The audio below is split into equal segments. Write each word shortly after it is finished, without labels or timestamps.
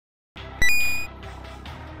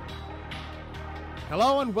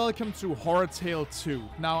Hello and welcome to Horror Tale 2.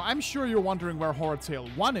 Now, I'm sure you're wondering where Horror Tale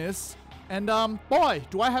 1 is, and boy,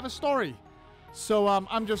 do I have a story. So,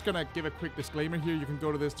 I'm just gonna give a quick disclaimer here. You can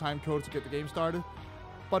go to this time code to get the game started.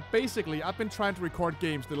 But basically, I've been trying to record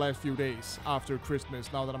games the last few days after Christmas,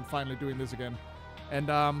 now that I'm finally doing this again. And,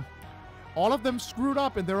 all of them screwed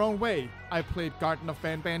up in their own way. I played Garden of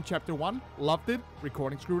Banban Chapter 1, loved it,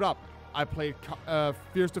 recording screwed up. I played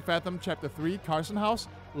Fears to Fathom Chapter 3, Carson House,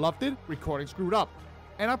 loved it, recording screwed up.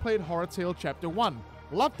 And I played Horror Tale Chapter 1,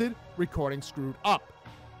 loved it, recording screwed up.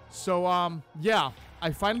 So, yeah,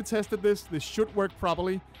 I finally tested this. This should work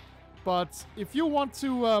properly. But if you want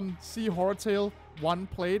to see Horror Tale 1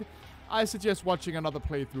 played, I suggest watching another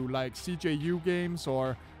playthrough like CJU Games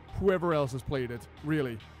or whoever else has played it,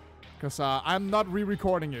 really. Because I'm not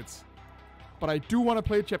re-recording it. But I do want to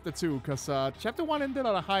play Chapter 2, because Chapter 1 ended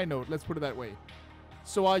on a high note, let's put it that way.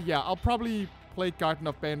 So, yeah, I'll probably play Garden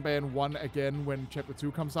of Banban 1 again when Chapter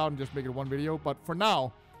 2 comes out and just make it one video. But for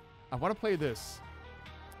now, I want to play this.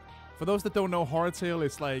 For those that don't know, Horror Tale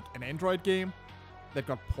is like an Android game that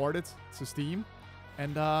got ported to Steam.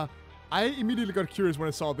 And I immediately got curious when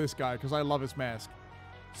I saw this guy, because I love his mask.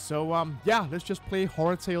 So, yeah, let's just play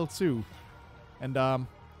Horror Tale 2. And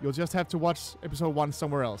you'll just have to watch Episode 1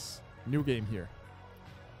 somewhere else. New game here.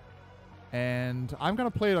 And I'm gonna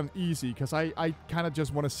play it on easy, because I kind of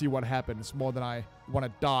just want to see what happens more than I want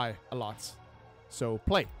to die a lot. So,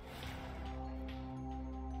 play.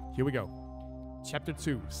 Here we go. Chapter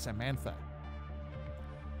 2, Samantha.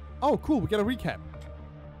 Oh, cool, we get a recap.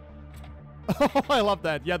 Oh, I love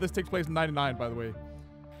that. Yeah, this takes place in 99, by the way.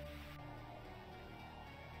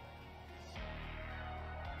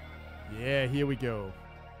 Yeah, here we go.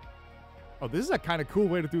 Oh, this is a kind of cool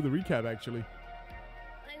way to do the recap, actually.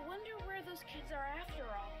 I wonder where those kids are after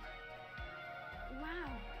all. Wow,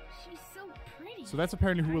 she's so pretty. So that's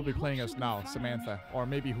apparently who will be playing us now, Samantha. Or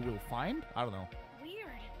maybe who we'll find? I don't know. Weird.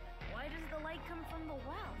 Why does the light come from the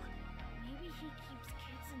well? Maybe he keeps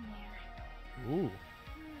kids in there. Ooh.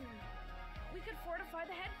 We could fortify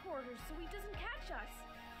the headquarters so he doesn't catch us.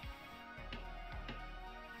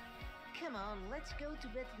 Come on, let's go to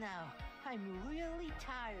bed now. I'm really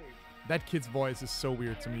tired. That kid's voice is so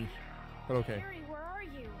weird to me. But okay. Harry, where are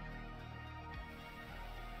you?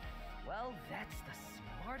 Well, that's the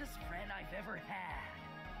smartest friend I've ever had.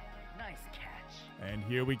 Nice catch. And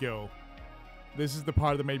here we go. This is the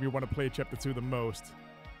part that made me want to play Chapter 2 the most.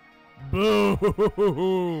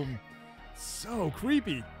 Boom! So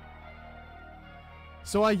creepy.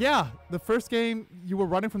 So, yeah, the first game, you were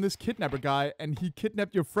running from this kidnapper guy, and he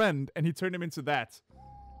kidnapped your friend, and he turned him into that.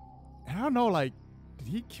 And I don't know, like, did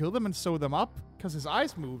he kill them and sew them up? Because his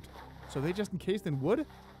eyes moved. So they just encased in wood?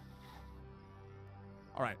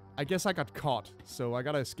 Alright, I guess I got caught, so I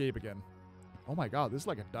gotta escape again. Oh my god, this is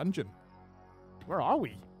like a dungeon. Where are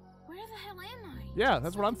we? Where the hell am I? Yeah,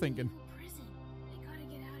 that's what I'm thinking. Prison. I gotta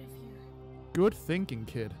get out of here. Good thinking,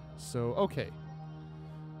 kid. So, okay.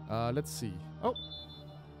 Let's see. Oh,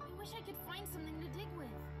 I wish I could find something to dig with.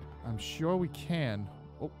 I'm sure we can.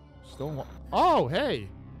 Oh, stone wall. Oh, hey!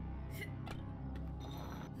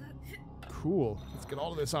 Cool. Let's get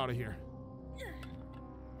all of this out of here.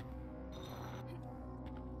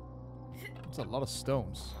 That's a lot of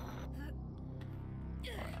stones.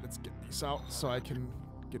 Alright, let's get these out so I can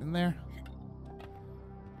get in there.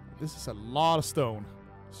 This is a lot of stone.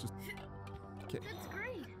 It's just... Okay. That's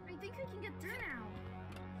great. I think I can get through now.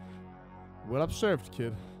 Well observed,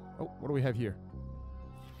 kid. Oh, what do we have here?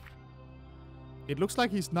 It looks like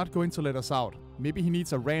he's not going to let us out. Maybe he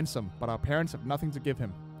needs a ransom, but our parents have nothing to give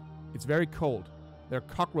him. It's very cold. There are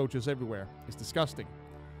cockroaches everywhere. It's disgusting.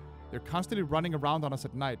 They're constantly running around on us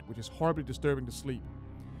at night, which is horribly disturbing to sleep.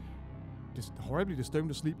 Horribly disturbing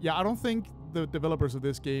to sleep? Yeah, I don't think the developers of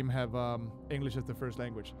this game have English as their first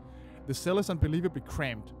language. The cell is unbelievably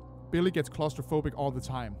cramped. Billy gets claustrophobic all the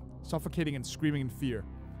time, suffocating and screaming in fear.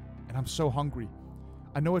 And I'm so hungry.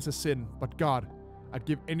 I know it's a sin, but God, I'd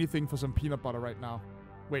give anything for some peanut butter right now.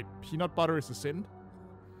 Wait, peanut butter is a sin?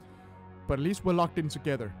 But at least we're locked in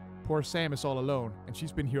together. Poor Sam is all alone, and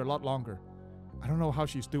she's been here a lot longer. I don't know how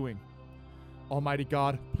she's doing. Almighty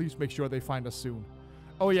God, please make sure they find us soon.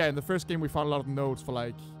 Oh yeah, in the first game we found a lot of notes for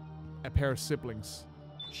like a pair of siblings.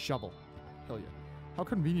 Shovel. Hell yeah. How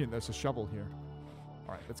convenient there's a shovel here.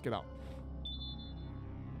 Alright, let's get out.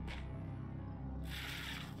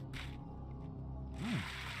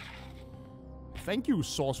 Thank you,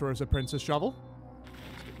 Sorcerer's Apprentice Shovel.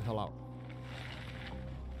 Let's get the hell out.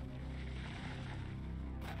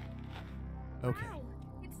 Okay. Wow,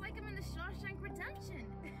 it's like I'm in the Shawshank Redemption.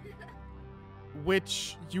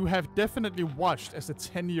 Which you have definitely watched as a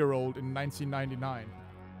 10-year-old in 1999.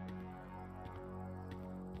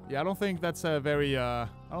 Yeah, I don't think that's a very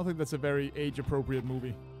age-appropriate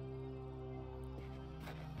movie.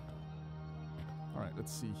 Alright,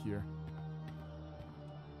 let's see here.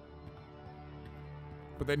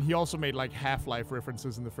 But then he also made like Half-Life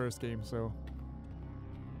references in the first game, so...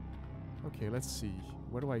 Okay, let's see.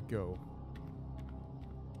 Where do I go?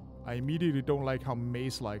 I immediately don't like how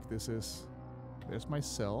maze-like this is. There's my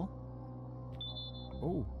cell.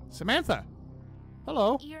 Oh, Samantha!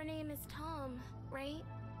 Hello! Your name is Tom, right?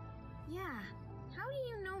 Yeah. How do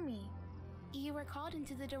you know me? You were called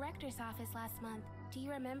into the director's office last month. Do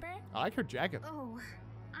you remember? I like her jacket. Oh,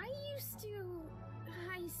 I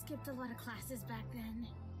skipped a lot of classes back then.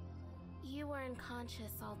 You were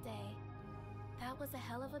unconscious all day. That was a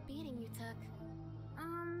hell of a beating you took.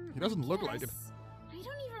 He doesn't look like it. I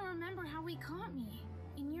don't even remember how he caught me.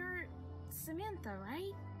 And you're Samantha,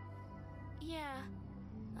 right? Yeah.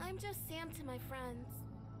 I'm just Sam to my friends.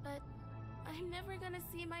 But I'm never gonna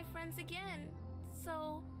see my friends again.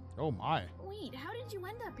 So... Oh my. Wait, how did you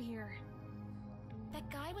end up here? That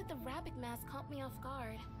guy with the rabbit mask caught me off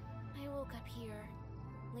guard. I woke up here.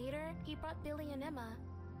 Later, he brought Billy and Emma.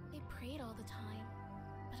 They prayed all the time.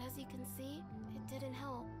 But as you can see, it didn't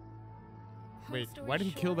help. Wait, why did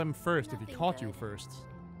he kill them first if he caught you first?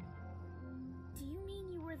 Do you mean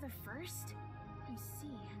you were the first? I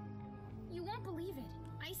see. You won't believe it.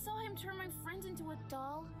 I saw him turn my friend into a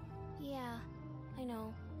doll. Yeah, I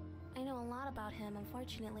know. I know a lot about him,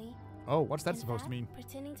 unfortunately. Oh, what's that supposed to mean?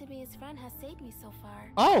 Pretending to be his friend has saved me so far.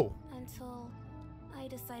 Oh! Until I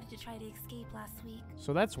decided to try to escape last week.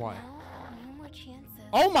 So that's why. Now, no more chances.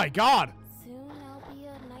 Oh my god! Soon I'll be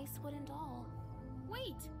a nice wooden doll.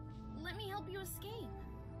 Wait! Let me help you escape.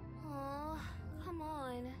 Aw, come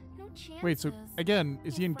on. No chances. Wait, so again,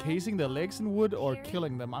 is he encasing their legs in wood or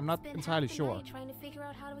killing them? I'm not entirely sure. Trying to figure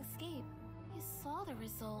out how to escape. You saw the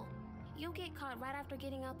result. You'll get caught right after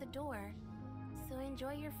getting out the door. So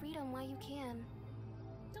enjoy your freedom while you can.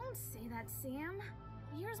 Don't say that, Sam.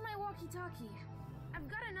 Here's my walkie-talkie. I've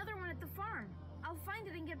got another one at the farm. I'll find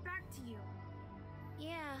it and get back to you.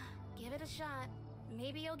 Yeah, give it a shot.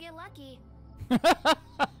 Maybe you'll get lucky.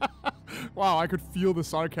 Wow, I could feel the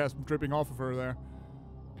sarcasm dripping off of her there.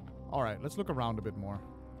 Alright, let's look around a bit more.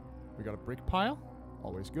 We got a brick pile.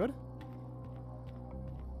 Always good.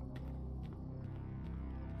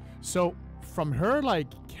 So, from her, like,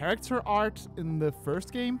 character art in the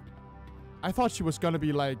first game, I thought she was gonna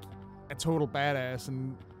be, like, a total badass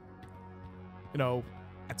and, you know,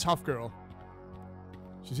 a tough girl.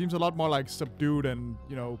 She seems a lot more, like, subdued and,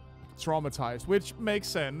 you know, traumatized, which makes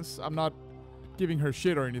sense. I'm not giving her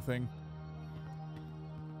shit or anything.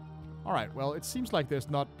 Alright, well, it seems like there's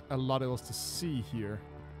not a lot else to see here.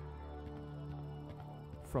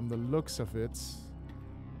 From the looks of it.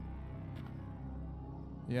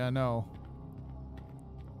 Yeah, no.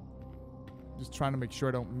 Just trying to make sure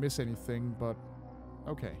I don't miss anything, but...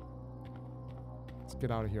 Okay. Let's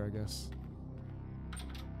get out of here, I guess.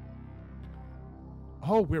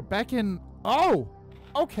 Oh, we're back in... Oh!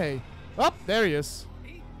 Okay. Oh, there he is.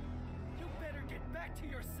 You better get back to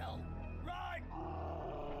your cell. Right.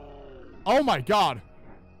 Oh my god.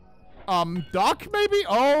 Doc, maybe?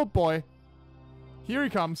 Oh, boy. Here he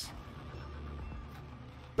comes.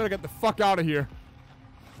 Better get the fuck out of here.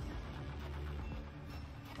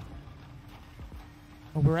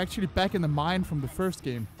 Oh, we're actually back in the mine from the first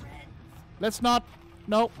game. Let's not...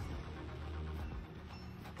 Nope.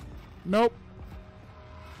 Nope.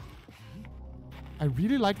 I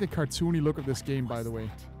really like the cartoony look of this game, by the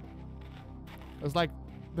way. That's like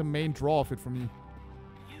the main draw of it for me.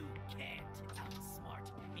 You can't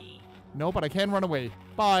outsmart me. No, but I can run away.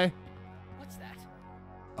 Bye. What's that?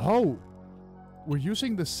 Oh. We're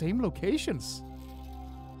using the same locations.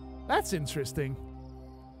 That's interesting.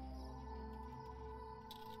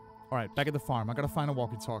 Alright, back at the farm. I gotta find a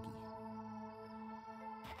walkie-talkie.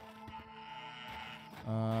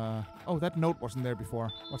 Oh, that note wasn't there before.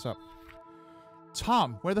 What's up?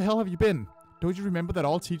 Tom, where the hell have you been? Don't you remember that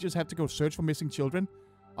all teachers have to go search for missing children?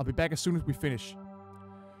 I'll be back as soon as we finish.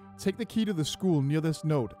 Take the key to the school near this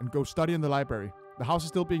note and go study in the library. The house is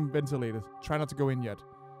still being ventilated. Try not to go in yet.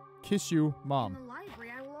 Kiss you, Mom. In the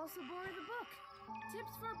library, I will also borrow the book.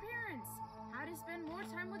 Tips for parents. How to spend more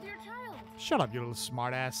time with your child. Shut up, you little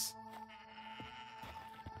smartass.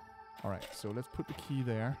 Alright, so let's put the key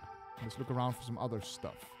there. Let's look around for some other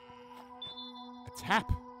stuff. A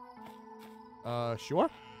tap. Sure?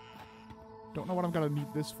 Don't know what I'm gonna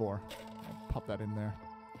need this for. I'll pop that in there.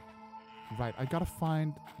 Right, I gotta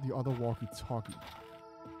find the other walkie-talkie.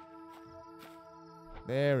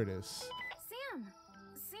 There it is. Sam!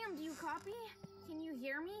 Sam, do you copy? Can you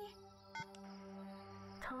hear me?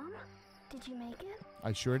 Tom? Did you make it?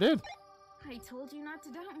 I sure did. I told you not to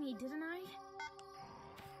doubt me, didn't I?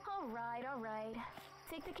 Alright, alright.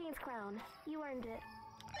 Take the king's crown. You earned it.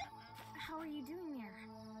 How are you doing there?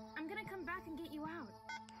 I'm gonna come back and get you out.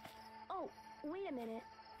 Oh, wait a minute.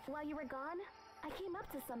 While you were gone, I came up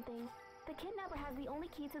to something. The kidnapper has the only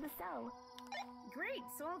key to the cell. Great,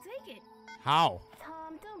 so I'll take it. How?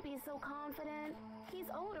 Tom, don't be so confident. He's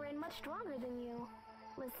older and much stronger than you.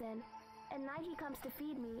 Listen, at night he comes to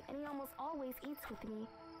feed me, and he almost always eats with me.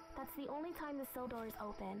 That's the only time the cell door is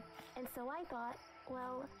open. And so I thought,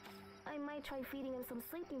 well, I might try feeding him some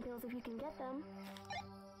sleeping pills if you can get them.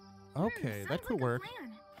 Okay, that could work.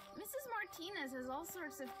 Plan. Mrs. Martinez has all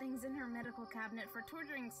sorts of things in her medical cabinet for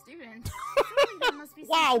torturing students. Surely there must be some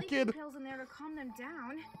Wow, sleeping kid. pills in there to calm them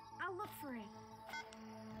down. I'll look for it.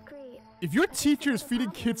 Great. If your teacher is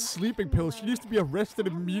feeding kids sleeping pills, she needs to be arrested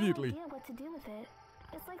immediately. I have no idea what to do with it.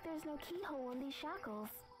 It's like there's no keyhole in these shackles.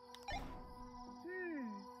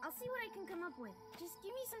 I'll see what I can come up with. Just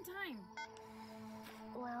give me some time.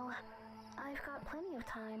 Well, I've got plenty of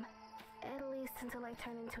time. At least until I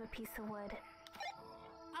turn into a piece of wood.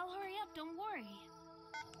 I'll hurry up, don't worry.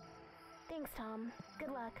 Thanks, Tom. Good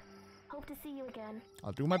luck. Hope to see you again.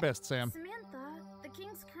 I'll do my best, Sam. Samantha, the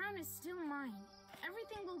king's crown is still mine.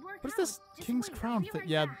 Everything will work out. What is this Just king's wait, crown I'll be thing? right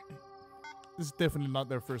Yeah, back. this is definitely not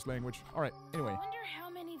their first language. Alright, anyway. I wonder how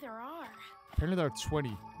many there are. Apparently there are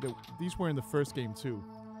 20. These were in the first game too.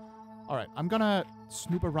 Alright, I'm gonna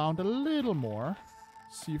snoop around a little more.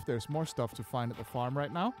 See if there's more stuff to find at the farm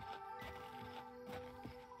right now.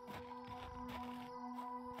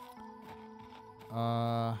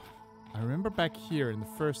 I remember back here in the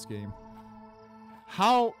first game.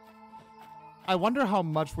 I wonder how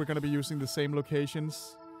much we're gonna be using the same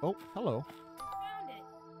locations. Oh, hello. Found it.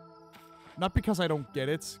 Not because I don't get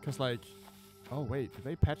it, because like... Oh wait, did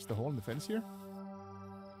they patch the hole in the fence here?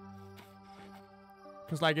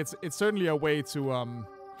 Because like it's certainly a way to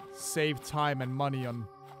save time and money on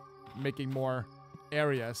making more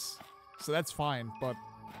areas. So that's fine, but...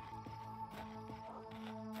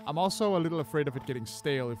 I'm also a little afraid of it getting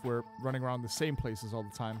stale if we're running around the same places all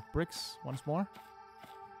the time. Bricks, once more.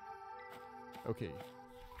 Okay.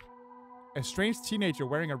 A strange teenager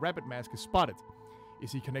wearing a rabbit mask is spotted.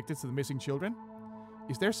 Is he connected to the missing children?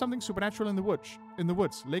 Is there something supernatural in the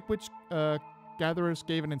woods? Lake Witch gatherers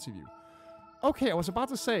gave an interview. Okay, I was about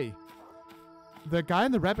to say, the guy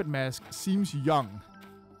in the rabbit mask seems young.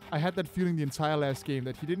 I had that feeling the entire last game,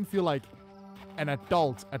 that he didn't feel like an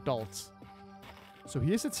adult. So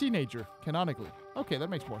he is a teenager, canonically. Okay, that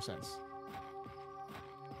makes more sense.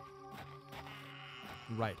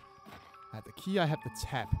 Right. I have the key, I have the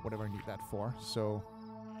tap, whatever I need that for, so...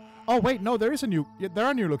 Oh, wait, no, there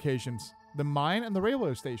are new locations. The mine and the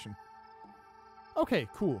railway station. Okay,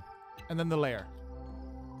 cool. And then the lair.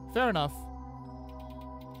 Fair enough.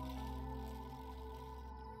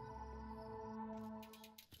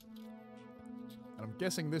 And I'm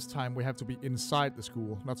guessing this time we have to be inside the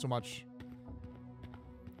school, not so much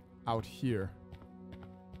out here.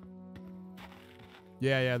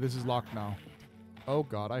 Yeah, this is locked now. Oh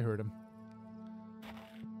god, I heard him.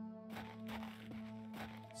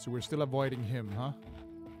 So we're still avoiding him, huh?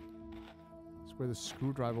 That's where the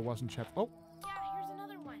screwdriver wasn't checked. Oh! Yeah, here's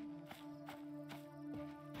another one.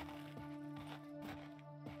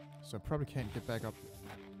 So I probably can't get back up.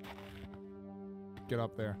 Get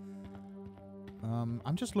up there.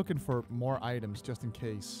 I'm just looking for more items, just in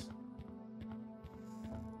case.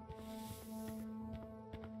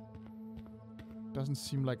 Doesn't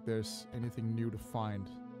seem like there's anything new to find.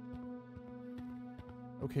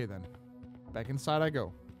 Okay then. Back inside I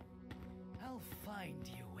go. I'll find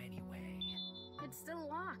you anyway. It's still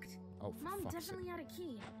locked. Oh, for Mom fuck's sake. definitely had a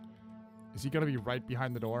key. Is he gonna be right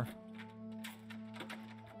behind the door?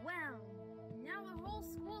 Well, now the whole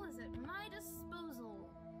school is at my disposal.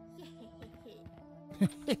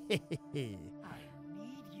 I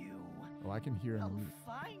need you. Oh, I can hear I'll him.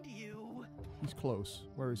 find you. He's close.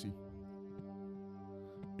 Where is he?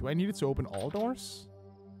 Do I need it to open all doors?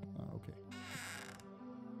 Oh, okay.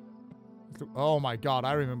 Oh my god,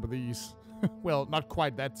 I remember these. Well, not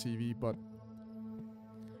quite that TV, but...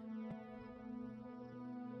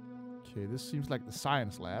 Okay, this seems like the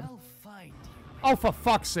science lab. I'll find you. Oh, for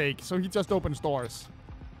fuck's sake! So he just opens doors.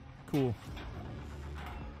 Cool.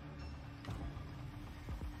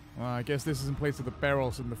 Well, I guess this is in place of the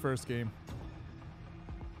barrels in the first game.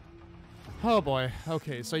 Oh boy.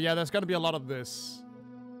 Okay, so yeah, there's gonna be a lot of this.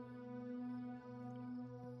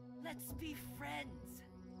 Let's be friends.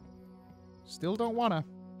 Still don't wanna.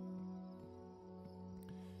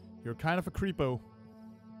 You're kind of a creepo.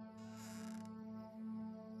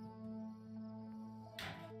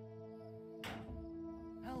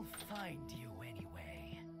 find you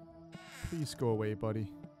anyway? Please go away,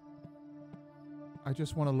 buddy. I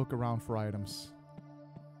just want to look around for items.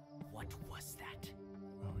 What was that?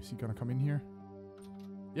 Oh, is he gonna come in here?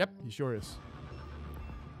 Yep, he sure is.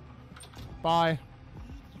 Bye.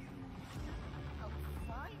 I'll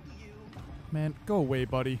find you. Man, go away,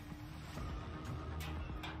 buddy.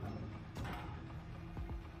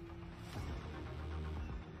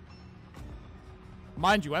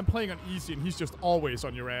 Mind you, I'm playing on easy and he's just always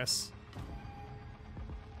on your ass.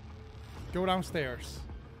 Go downstairs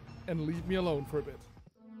and leave me alone for a bit.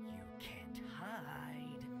 You can't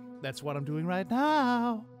hide. That's what I'm doing right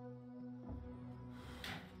now.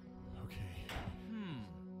 Okay.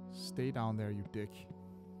 Stay down there, you dick.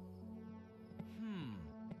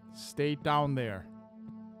 Stay down there.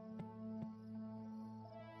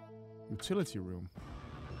 Utility room.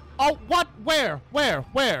 Oh, what? Where? Where?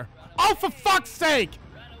 Where? Oh, for fuck's sake!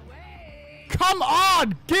 Run away! Come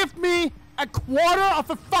on! Give me a quarter of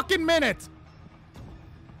a fucking minute!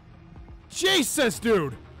 Jesus,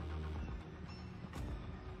 dude!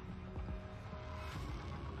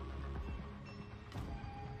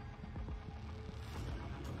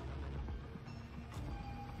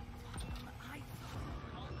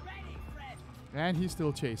 Already, Fred! And he's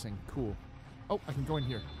still chasing. Cool. Oh, I can go in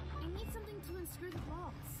here. I need something to unscrew the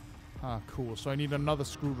bolts. Ah, cool. So I need another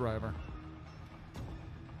screwdriver.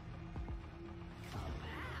 Come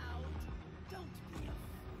out! Don't be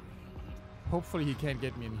afraid. Hopefully he can't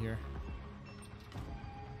get me in here.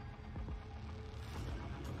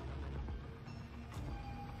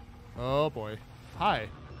 Oh boy. Hi.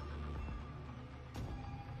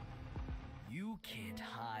 You can't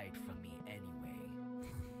hide from me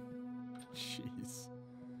anyway. Jeez.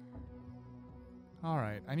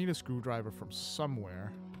 Alright, I need a screwdriver from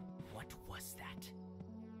somewhere. What was that?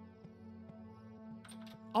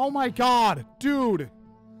 Oh my god, dude!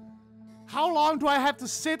 How long do I have to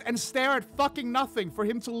sit and stare at fucking nothing for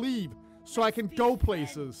him to leave so I can go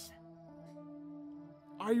places?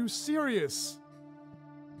 Are you serious?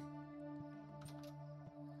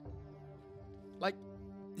 Like,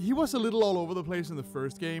 he was a little all over the place in the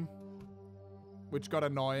first game, which got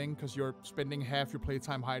annoying because you're spending half your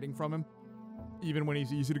playtime hiding from him, even when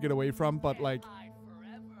he's easy to get away from, but like, Hide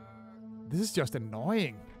forever. this is just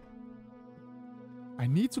annoying. I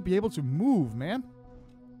need to be able to move, man.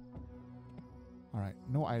 Alright,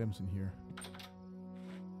 no items in here.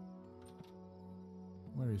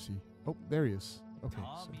 Where is he? Oh, there he is. Okay, so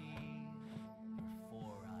Tommy, your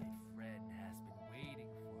four-eyed friend has been waiting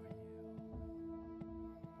for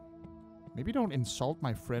you. maybe don't insult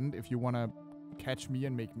my friend if you want to catch me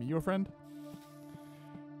and make me your friend.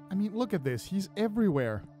 I mean, look at this. He's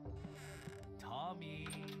everywhere. Tommy,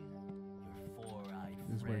 your four-eyed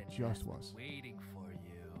This is where it friend just has was. been waiting for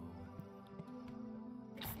you.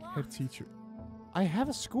 It's locked. Head teacher. I have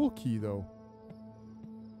a school key, though.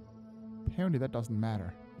 Apparently that doesn't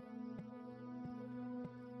matter.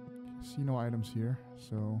 See no items here,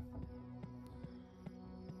 so...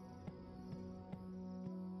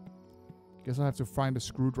 guess I'll have to find a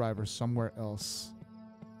screwdriver somewhere else.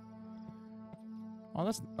 Oh,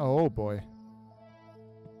 that's... oh, boy.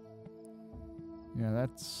 Yeah,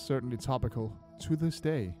 that's certainly topical to this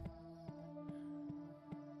day.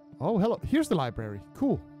 Oh, hello. Here's the library.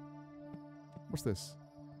 Cool. What's this?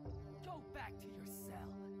 Go back to your cell.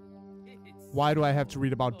 It's Why do I have to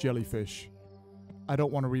read about jellyfish? I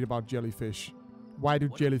don't want to read about jellyfish. Why do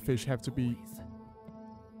What do you jellyfish have to be boys?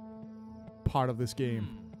 part of this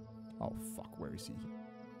game? Oh, fuck. Where is he?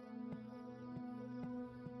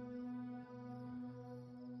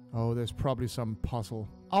 Oh, there's probably some puzzle.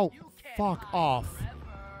 Oh, You can't fuck hide off. forever.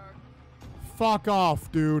 Fuck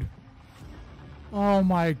off, dude. Oh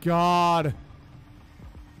my god.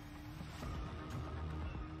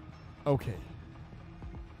 Okay.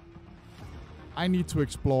 I need to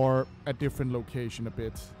explore a different location a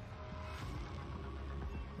bit.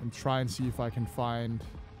 And try and see if I can find...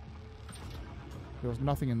 there was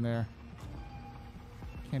nothing in there.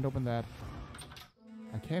 Can't open that.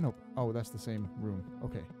 I can't open... oh, that's the same room.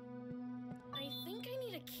 Okay. I think I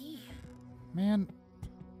need a key. Man.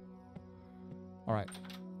 Alright.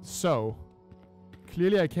 So,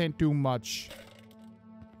 clearly I can't do much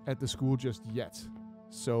at the school just yet.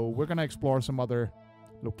 So, we're gonna explore some other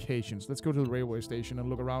locations. Let's go to the railway station and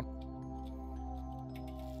look around.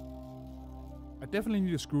 I definitely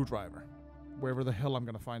need a screwdriver. Wherever the hell I'm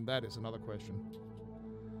gonna find that is another question.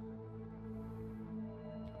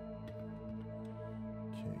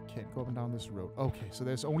 Okay, can't go up and down this road. Okay, so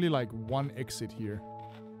there's only like one exit here.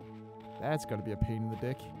 That's gotta be a pain in the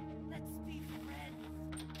dick. Let's be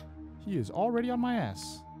friends. He is already on my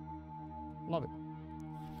ass. Love it.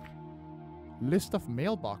 List of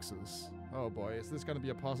mailboxes. Oh boy, is this gonna be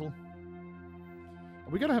a puzzle? Are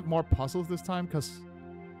we gonna have more puzzles this time? Because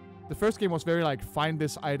the first game was very like, find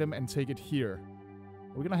this item and take it here.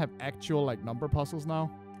 Are we gonna have actual like number puzzles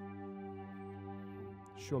now?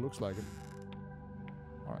 Sure looks like it.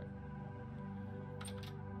 Alright.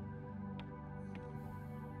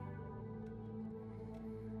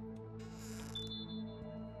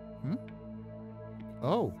 Hmm?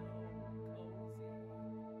 Oh.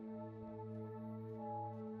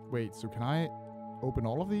 Wait, so can I open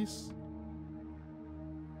all of these?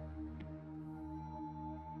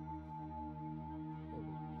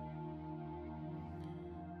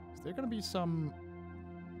 Is there gonna be some...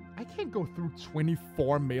 I can't go through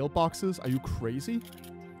 24 mailboxes. Are you crazy?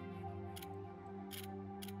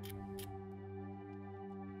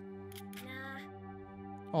 Nah.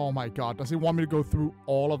 Oh my god, does it want me to go through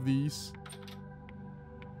all of these?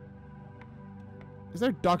 Is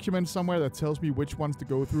there a document somewhere that tells me which ones to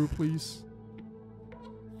go through, please?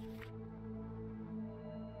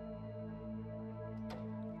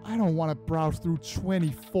 I don't want to browse through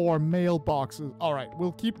 24 mailboxes. Alright,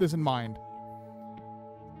 we'll keep this in mind.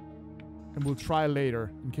 And we'll try later,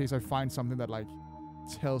 in case I find something that, like,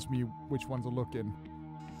 tells me which one to look in.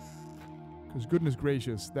 Because goodness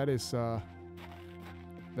gracious, that is a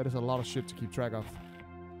lot of shit to keep track of.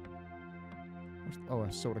 Oh,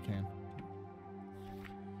 a soda can.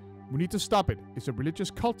 We need to stop it. It's a religious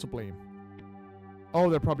cult to blame. Oh,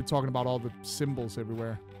 they're probably talking about all the symbols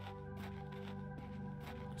everywhere.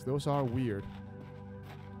 Because those are weird.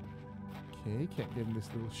 Okay, can't get in this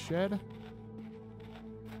little shed.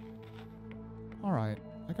 Alright,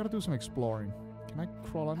 I gotta do some exploring. Can I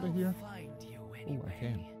crawl under here? Oh, I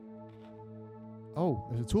can. Oh,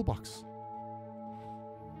 there's a toolbox.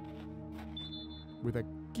 With a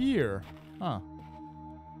gear. Huh.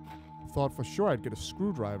 Thought for sure I'd get a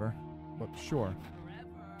screwdriver, but sure.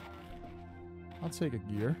 I'll take a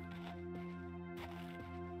gear.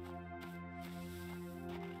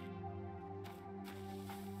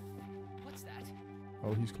 What's that?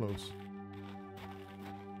 Oh, he's close.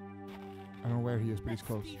 I don't know where he is, but he's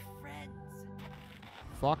close.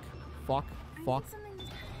 Fuck. Fuck. Fuck.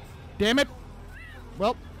 Damn it!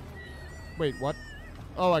 Well. Wait, what?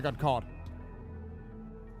 Oh, I got caught.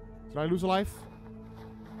 Did I lose a life?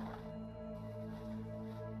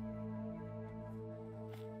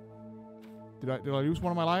 Did I lose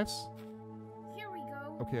one of my lives? Here we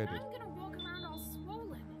go. Okay, I did. I'm gonna walk around all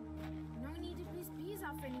swollen. No need to piss bees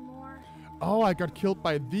off anymore. Oh, I got killed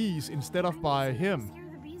by these instead of by him.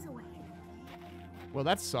 Scare the bees away. Well,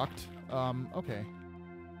 that sucked. Okay.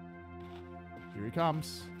 Here he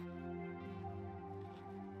comes.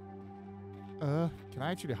 Can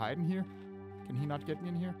I actually hide in here? Can he not get me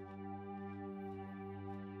in here?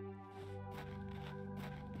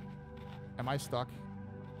 Am I stuck?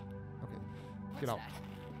 Okay. Get out.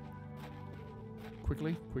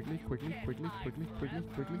 Quickly, quickly, quickly, quickly, quickly, quickly,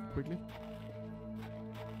 quickly, quickly.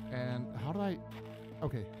 And how do I...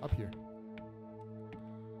 Okay, up here.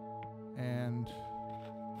 And...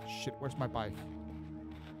 Shit, where's my bike?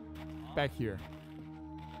 Back here.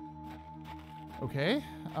 Okay.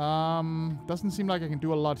 Doesn't seem like I can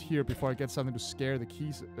do a lot here before I get something to scare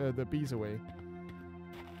the bees away.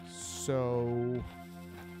 So...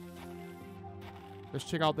 Let's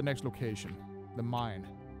check out the next location. The mine.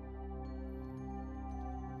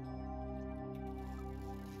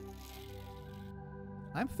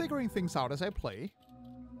 I'm figuring things out as I play.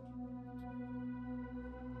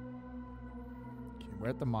 Okay, we're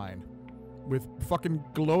at the mine. With fucking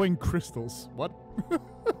glowing crystals. What?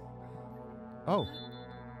 Oh.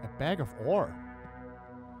 A bag of ore.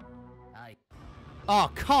 Oh,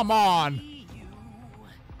 come on!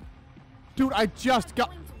 Dude, I just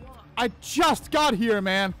got here,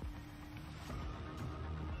 man!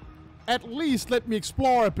 At least let me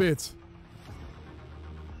explore a bit. Seems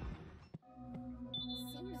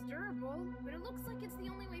durable, but it looks like it's the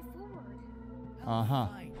only way forward. Uh-huh.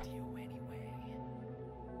 Find you anyway.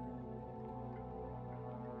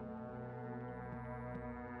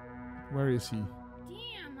 Where is he?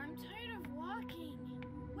 Damn, I'm tired of walking.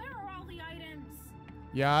 Where are all the items?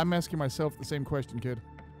 Yeah, I'm asking myself the same question, kid.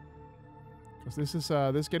 Because this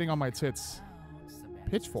is getting on my tits.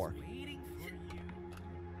 Pitchfork.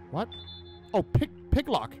 What? Oh,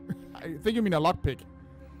 picklock. I think you mean a lockpick.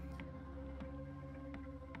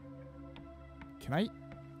 Can I?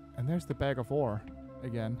 And there's the bag of ore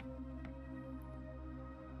again.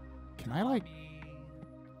 Can I, like,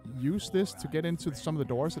 use this to get into some of the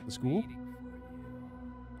doors at the school?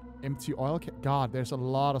 Empty oil can. God, there's a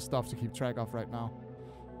lot of stuff to keep track of right now.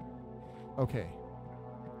 Okay.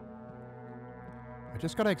 I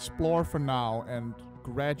just gotta explore for now and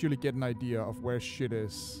gradually get an idea of where shit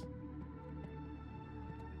is.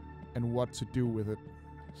 And what to do with it.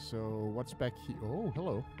 So, what's back here? Oh,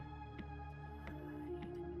 hello.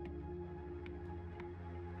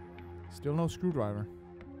 Still no screwdriver.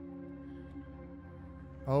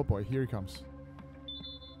 Oh boy, here he comes.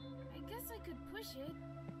 I guess I could push it.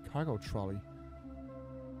 Cargo trolley.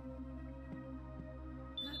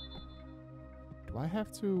 Do I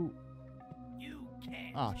have to... You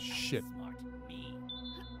can't Ah, shit. outsmart me.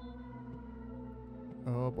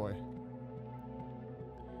 Oh boy.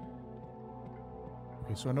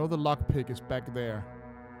 Okay, so I know the lockpick is back there.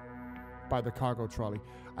 By the cargo trolley.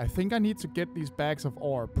 I think I need to get these bags of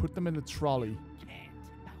ore, put them in the trolley,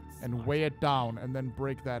 and weigh it down, and then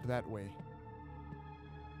break that way.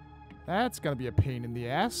 That's gonna be a pain in the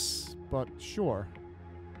ass, but sure.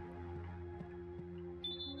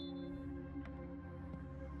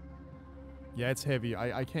 Yeah, it's heavy.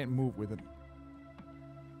 I can't move with it.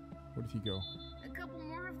 Where did he go? A couple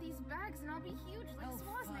more of these bags and I'll be huge like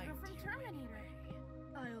Schwarzenegger from Terminator.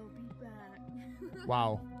 I'll be back.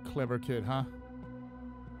 Wow, clever kid, huh?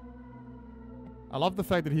 I love the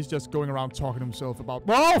fact that he's just going around talking to himself about...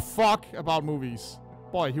 Oh, fuck! About movies.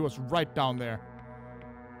 Boy, he was right down there.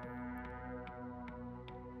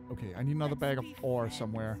 Okay, I need another bag of ore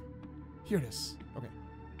somewhere. Here it is. Okay.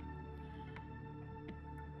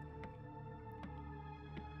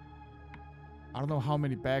 I don't know how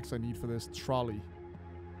many bags I need for this trolley.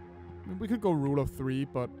 I mean, we could go rule of 3,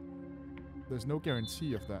 but there's no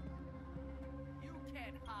guarantee of that. You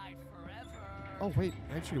can't hide forever. Oh, wait.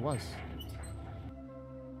 It actually was.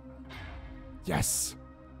 Yes!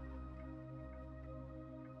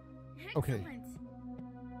 Okay.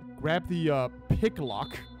 Excellent. Grab the pick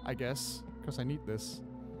lock, I guess, because I need this.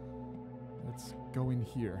 Let's go in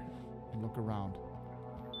here and look around.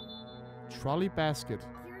 Trolley basket.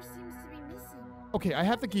 Gear seems to be missing. Okay, I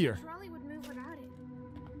have the gear. The trolley would move without it.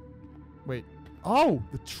 Wait. Oh,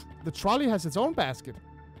 the trolley has its own basket.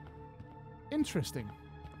 Interesting.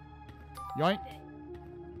 Yoink.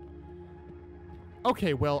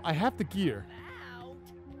 Okay, well, I have the gear. Out.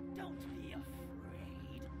 Don't be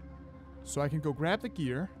afraid. So I can go grab the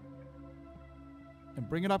gear and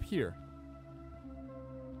bring it up here.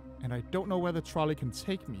 And I don't know where the trolley can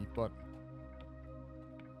take me, but...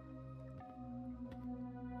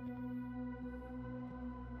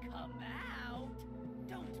 Come out.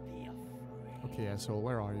 Don't be afraid. Okay, asshole,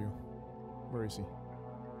 where are you? Where is he?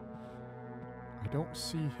 I don't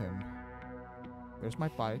see him. There's my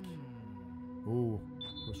bike. Ooh,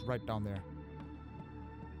 it was right down there.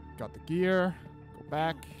 Got the gear. Go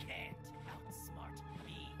back. Can't outsmart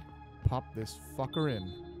me. Pop this fucker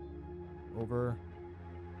in. Over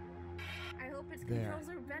I hope its there. controls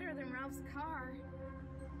are better than Ralph's car.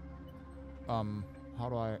 How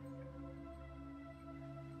do I...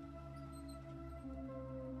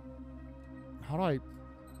 How do I...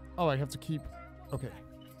 Oh, I have to keep... Okay.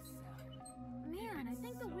 Man, I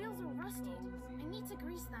think the wheels are rusted. I need to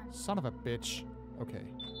grease them. Son of a bitch. Okay.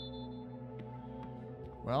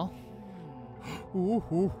 Well. Ooh,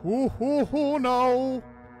 ooh, ooh, ooh, ooh, no!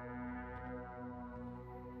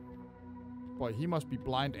 Boy, he must be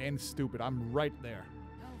blind and stupid. I'm right there.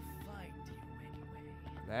 I'll find you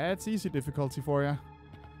anyway. That's easy difficulty for you.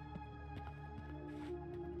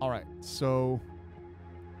 Alright, so...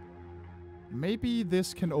 Maybe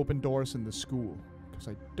this can open doors in the school. Because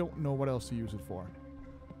I don't know what else to use it for.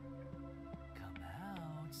 Come out.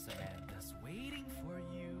 Samantha's waiting for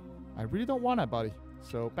you. I really don't want that, buddy.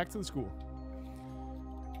 So, back to the school.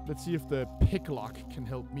 Let's see if the pick lock can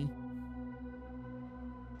help me.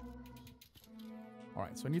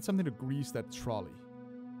 Alright, so I need something to grease that trolley.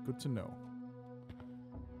 Good to know.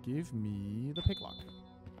 Give me the pick lock.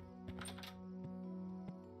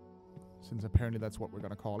 Since apparently that's what we're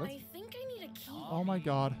gonna call it. I think I need a key. Oh my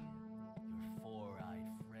god. Your four-eyed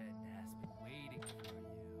friend has been waiting for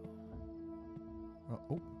you.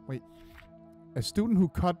 Oh, wait. A student who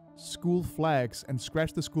cut school flags and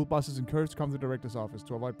scratched the school buses encouraged to come to the director's office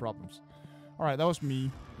to avoid problems. Alright, that was me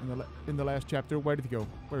in the last chapter. Where did he go?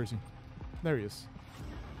 Where is he? There he is.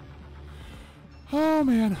 Oh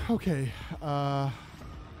man, okay.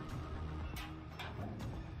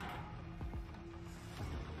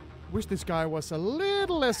 Wish this guy was a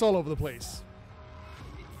little less all over the place.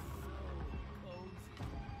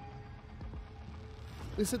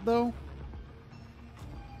 Is it though?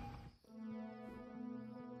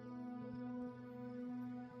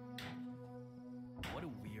 What a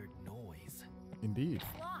weird noise. Indeed.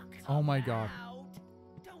 Locked. Oh my god. Out.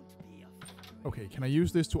 Don't be afraid. Okay, can I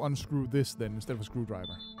use this to unscrew this then instead of a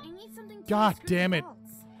screwdriver? I need something to God unscrew the damn it.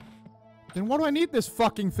 bolts. Then what do I need this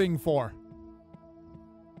fucking thing for?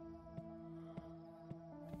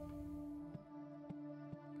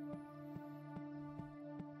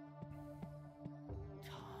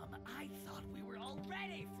 Tom, I thought we were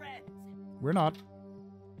already friends. We're not.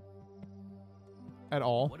 At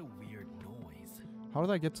all. What a weird noise. How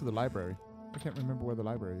did I get to the library? I can't remember where the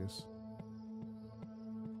library is.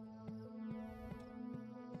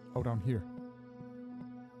 Oh, down here.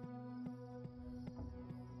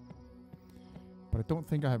 But I don't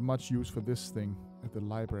think I have much use for this thing at the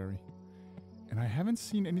library. And I haven't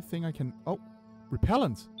seen anything I can... Oh,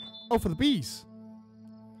 repellent. Oh, for the bees.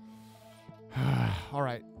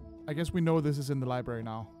 Alright. I guess we know this is in the library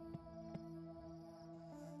now.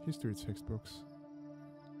 History textbooks.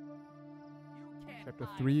 Chapter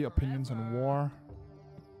 3, Opinions on War.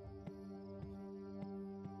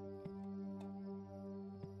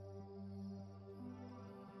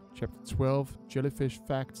 Chapter 12, Jellyfish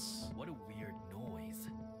Facts. What a weird noise.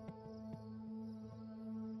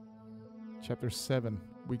 Chapter 7,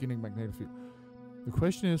 Weakening Magnetic Field. The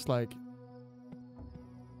question is like...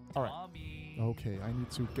 Alright. Okay, I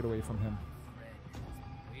need to get away from him.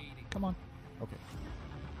 Come on. Okay.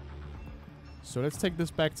 So let's take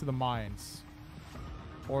this back to the mines.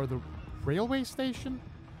 Or the railway station?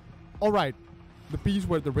 Alright. The bees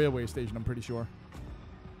were at the railway station, I'm pretty sure.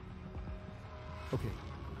 Okay.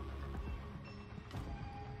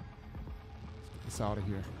 Let's get this out of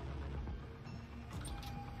here.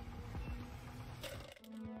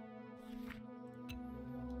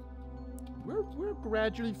 We're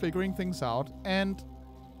gradually figuring things out. And,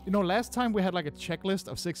 you know, last time we had like a checklist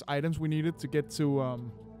of 6 items we needed to get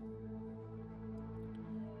to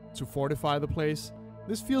fortify the place.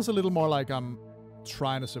 This feels a little more like I'm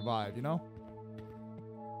trying to survive, you know?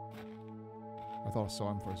 I thought I saw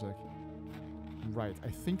him for a sec. Right, I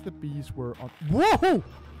think the bees were on... Whoa! Where are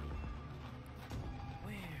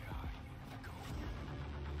you going?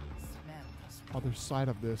 Samantha's Other side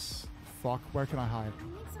of this. Fuck, where can I hide? I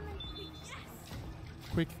need something. Yes!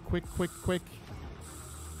 Quick, quick, quick, quick.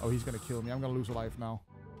 Oh, he's gonna kill me. I'm gonna lose a life now.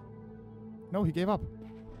 No, he gave up.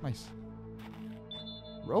 Nice.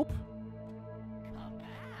 Rope?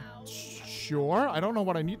 Sure. I don't know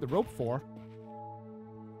what I need the rope for.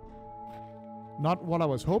 Not what I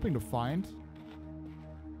was hoping to find.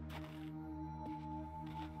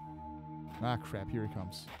 Ah, crap. Here he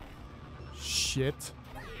comes. Shit.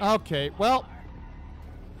 Okay, well.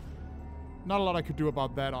 Not a lot I could do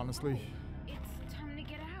about that, honestly. It's time to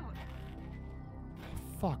get out.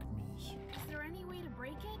 Fuck me. Is there any way to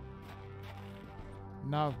break it?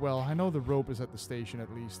 No, well, I know the rope is at the station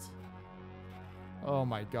at least. Oh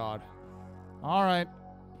my god. Alright,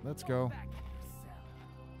 let's go. back to your cell.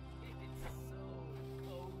 It's so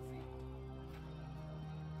cozy.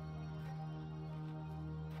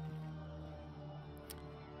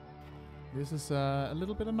 This is a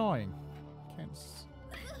little bit annoying.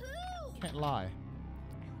 Can't lie.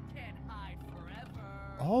 You can't hide forever.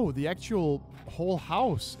 Oh, the actual whole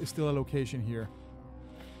house is still a location here.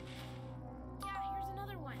 Yeah, here's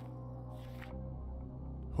another one.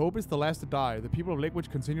 Hope is the last to die. The people of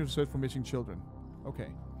Lakewood continue to search for missing children. Okay.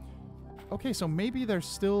 Okay, so maybe there's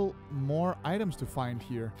still more items to find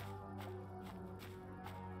here.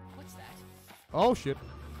 What's that? Oh, shit.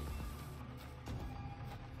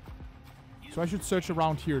 So I should search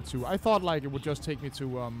around here, too. I thought, like, it would just take me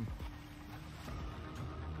to,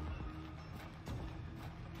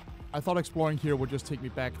 I thought exploring here would just take me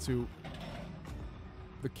back to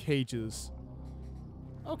the cages.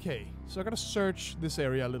 Okay, so I gotta search this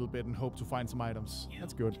area a little bit and hope to find some items.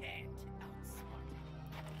 That's good.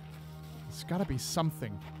 There's gotta be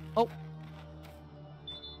something. Oh!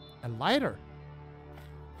 A lighter!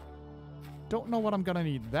 Don't know what I'm gonna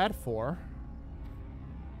need that for.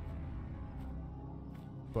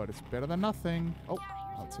 But it's better than nothing. Oh,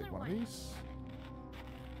 I'll take one of these.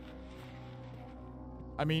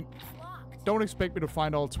 I mean, don't expect me to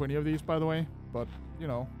find all 20 of these, by the way. But, you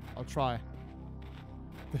know, I'll try.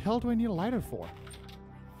 The hell do I need a lighter for? I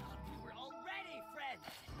thought we were already friends.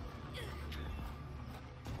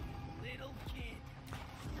 Little kid.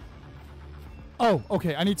 Oh,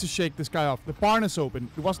 okay, I need to shake this guy off. The barn is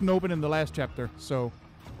open. It wasn't open in the last chapter, so...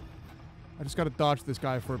 I just gotta dodge this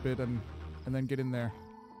guy for a bit and then get in there.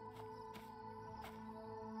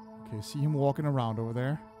 Okay, see him walking around over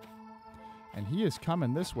there. And he is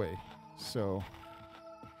coming this way, so...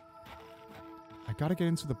 I gotta get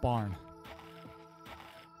into the barn.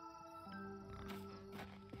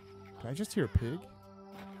 Did I just hear a pig?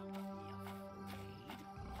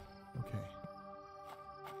 Okay.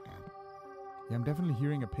 Yeah, I'm definitely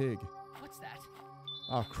hearing a pig. What's that?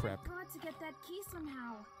 Oh, crap. Got to get that key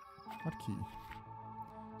somehow. What key?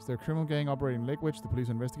 Is there a criminal gang operating Lake Witch? The police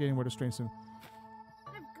are investigating where the strange... I've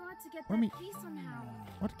got to get What do you that mean? key somehow.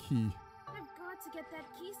 What key? I've got to get that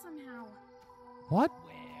key somehow. What?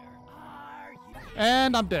 Where are you?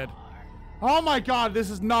 And I'm dead. Oh my god, this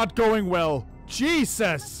is not going well.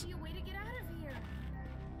 Jesus! Must be a way to get out of here.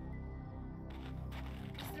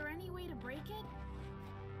 Is there any way to break it?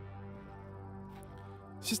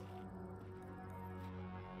 It's just...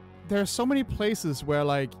 There are so many places where,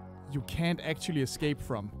 like, you can't actually escape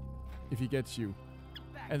from if he gets you.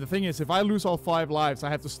 And the thing is, if I lose all 5 lives, I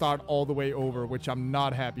have to start all the way over, which I'm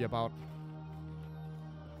not happy about.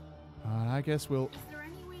 I guess we'll Is there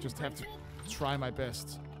any way just to have break to it? try my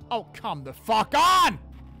best. Oh, come the fuck on!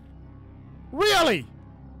 Really?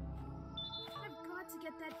 I've got to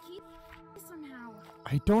get that key somehow.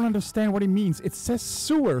 I don't understand what he means. It says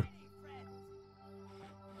sewer.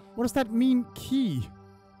 What does that mean, key?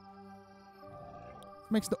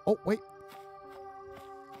 Makes the... Oh, wait.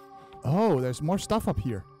 Oh, there's more stuff up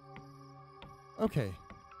here. Okay.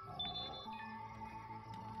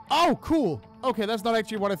 Oh, cool. Okay, that's not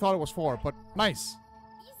actually what I thought it was for, but nice.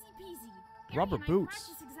 Easy peasy. Rubber Gary and I boots.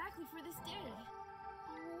 practiced exactly for this day.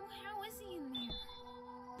 Oh, how is he in there?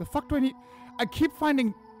 The fuck do I need? I keep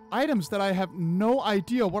finding items that I have no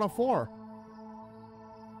idea what are for.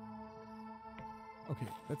 Okay,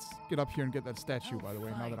 let's get up here and get that statue, by the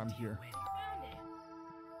way, now that I'm here. Found it.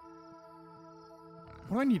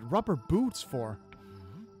 What do I need rubber boots for?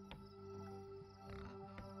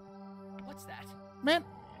 What's that? Man,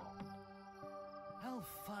 I'll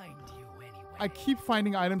find you anyway. I keep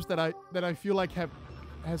finding items that I feel like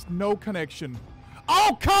has no connection.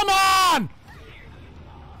 Oh, come on!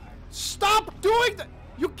 Stop doing that!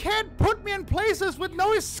 You can't put me in places with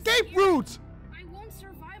no escape route! I won't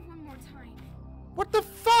survive one more time. What the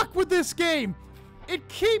fuck with this game? It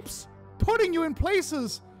keeps putting you in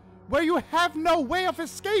places where you have no way of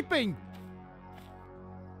escaping.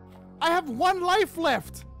 I have 1 life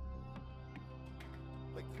left.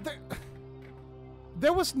 Like,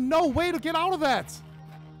 there was no way to get out of that.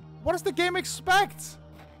 What does the game expect?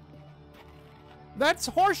 That's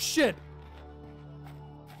horse shit.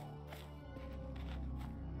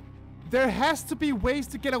 There has to be ways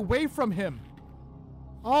to get away from him.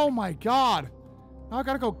 Oh my god. Now I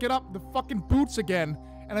gotta go get up the fucking boots again.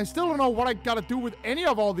 And I still don't know what I gotta do with any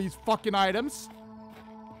of all these fucking items.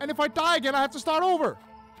 And if I die again, I have to start over.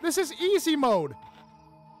 This is easy mode.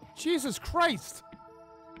 Jesus Christ.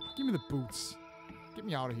 Give me the boots. Get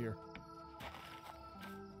me out of here.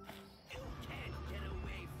 You can't get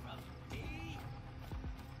away from me.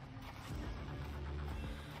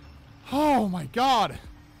 Oh my god.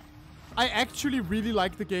 I actually really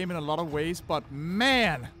like the game in a lot of ways, but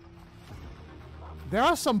man. There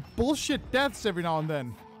are some bullshit deaths every now and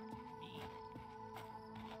then.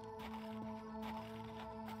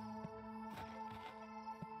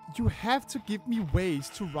 You have to give me ways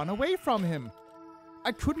to run away from him.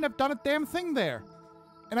 I couldn't have done a damn thing there.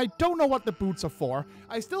 And I don't know what the boots are for.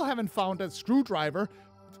 I still haven't found that screwdriver.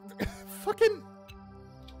 Fucking...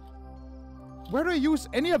 Where do I use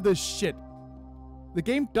any of this shit? The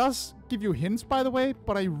game does give you hints, by the way,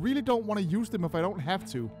 but I really don't want to use them if I don't have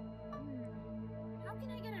to. How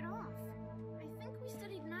can I get it off? I think we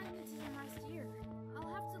studied magnetism last year.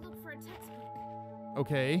 I'll have to look for a textbook.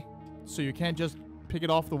 Okay, so you can't just pick it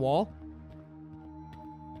off the wall?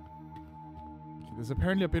 Okay, there's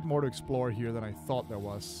apparently a bit more to explore here than I thought there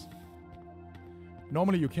was.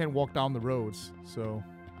 Normally you can't walk down the roads, so...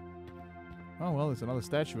 Oh well, there's another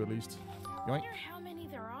statue at least. I Yoink. wonder how many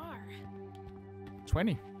there are.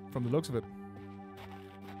 20, from the looks of it.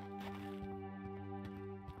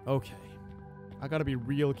 Okay. I gotta be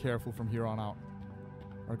real careful from here on out.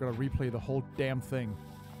 Or I gotta replay the whole damn thing.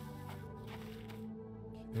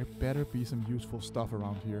 There better be some useful stuff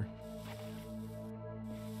around here.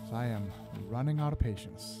 'Cause I am running out of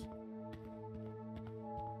patience.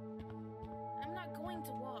 I'm not going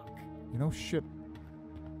to walk. You know, shit.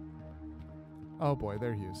 Oh boy,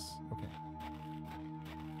 there he is. Okay.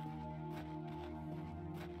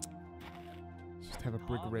 Just have a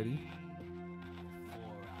brick ready.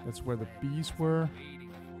 That's where the bees were.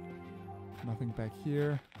 Nothing back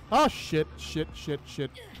here. Oh shit, shit, shit,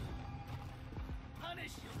 shit.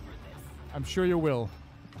 Punish you for this. I'm sure you will.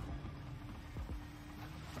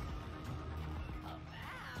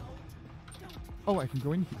 Oh, I can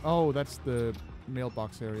go in here. Oh, that's the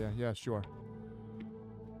mailbox area. Yeah, sure.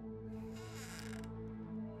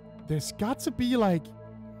 There's got to be, like,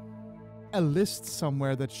 a list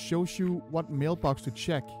somewhere that shows you what mailbox to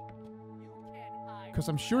check. Because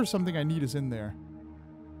I'm sure something I need is in there.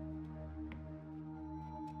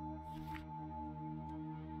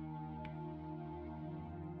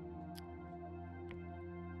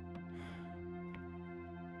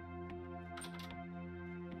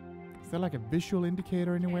 there like a visual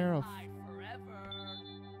indicator anywhere of...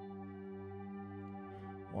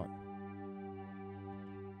 What?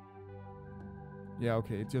 Yeah,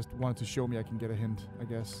 okay. It just wanted to show me I can get a hint, I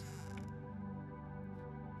guess.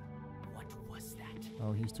 What was that?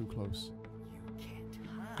 Oh, he's too close. You can't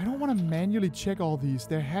hide. I don't want to manually check all these.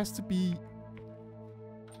 There has to be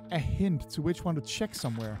a hint to which one to check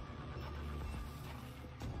somewhere.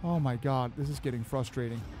 Oh my god, this is getting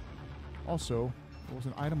frustrating. Also, there was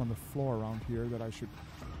an item on the floor around here that I should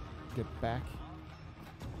get back.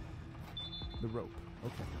 The rope.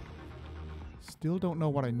 Okay. Still don't know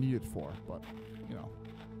what I need it for, but, you know.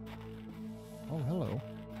 Oh, hello.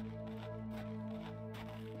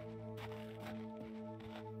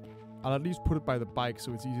 I'll at least put it by the bike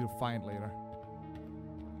so it's easy to find later.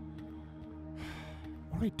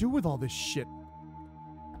 What do I do with all this shit?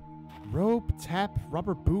 Rope, tap,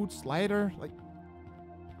 rubber boots, lighter, like...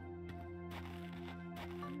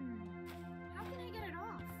 How can I get it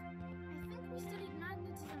off? I think we studied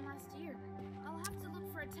magnetism last year. I'll have to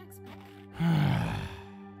look for a textbook.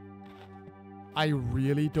 I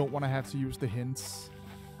really don't want to have to use the hints.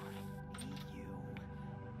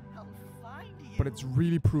 I'll find you. But it's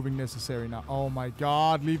really proving necessary now. Oh my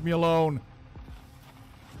god, leave me alone.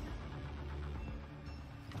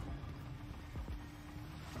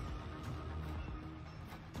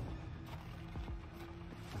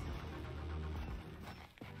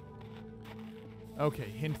 Okay,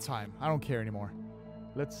 hint time. I don't care anymore.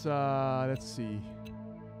 Let's see.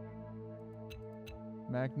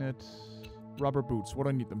 Magnet, rubber boots. What do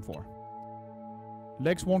I need them for?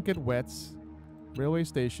 Legs won't get wet. Railway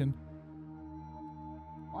station.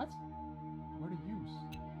 What? Where to use?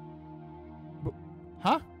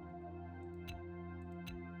 Huh?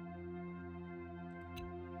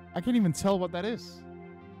 I can't even tell what that is.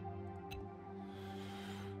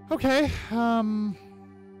 Okay,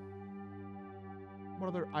 what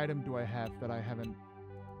other item do I have that I haven't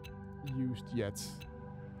used yet?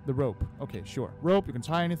 The rope. Okay, sure. Rope, you can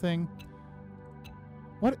tie anything.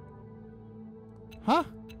 What? Huh?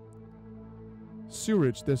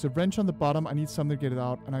 Sewerage. There's a wrench on the bottom. I need something to get it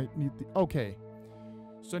out. And I need the... Okay.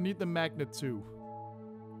 So I need the magnet too.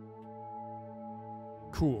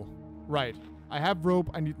 Cool. Right. I have rope.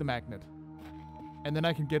 I need the magnet. And then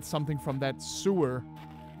I can get something from that sewer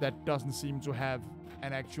that doesn't seem to have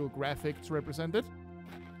an actual graphic to represent it.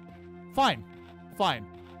 Fine. Fine.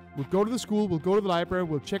 We'll go to the school, we'll go to the library,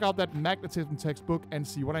 we'll check out that magnetism textbook and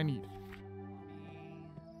see what I need.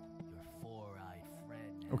 Your four-eyed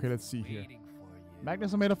friend Okay, let's see here. waiting for you.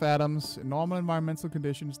 Magnets are made of atoms. In normal environmental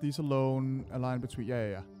conditions, these alone align between...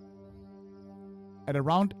 Yeah. At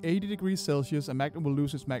around 80 degrees Celsius, a magnet will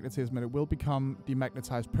lose its magnetism and it will become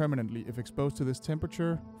demagnetized permanently if exposed to this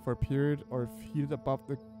temperature for a period or if heated above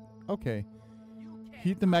the... Okay.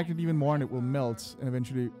 Heat the magnet even more and it will melt and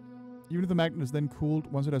eventually... Even if the magnet is then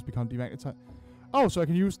cooled, once it has become demagnetized... Oh, so I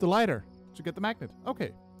can use the lighter to get the magnet.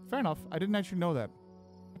 Okay, fair enough. I didn't actually know that.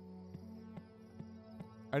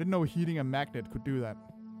 I didn't know heating a magnet could do that.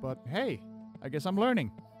 But hey, I guess I'm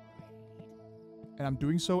learning. And I'm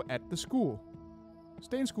doing so at the school.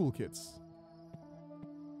 Stay in school, kids.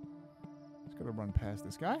 Just gotta run past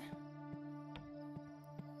this guy.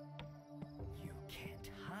 You can't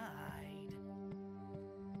hide.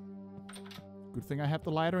 Good thing I have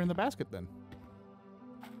the lighter in the basket then.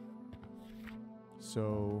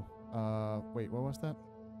 So, wait, what was that?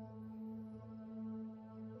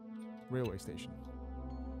 Railway station.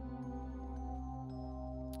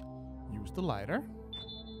 Use the lighter,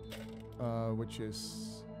 which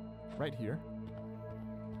is right here.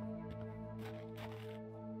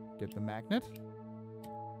 Get the magnet.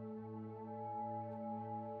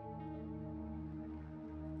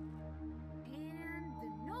 And the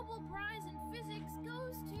Nobel Prize in Physics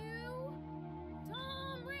goes to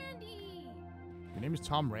Tom Randy. Your name is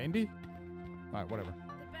Tom Randy? Alright, whatever.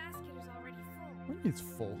 The basket is already full. What do you mean it's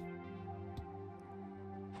full?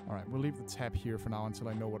 Alright, we'll leave the tap here for now until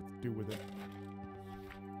I know what to do with it.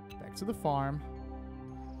 Back to the farm.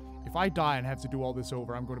 If I die and have to do all this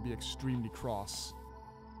over, I'm going to be extremely cross.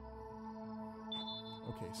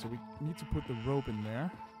 Okay, so we need to put the rope in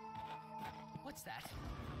there. What's that?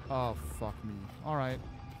 Oh, fuck me. Alright.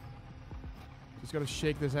 Just gotta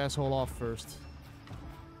shake this asshole off first.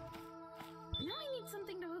 Now I need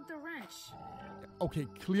something to hook the wrench. Okay,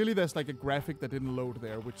 clearly there's like a graphic that didn't load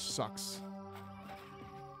there, which sucks.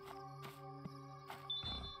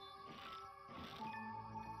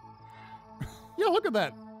 Yeah, look at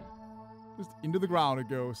that! Just into the ground it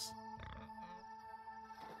goes.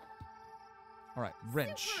 Alright,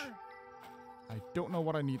 wrench. Super. I don't know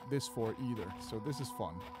what I need this for either, so this is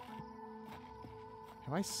fun.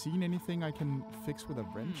 Have I seen anything I can fix with a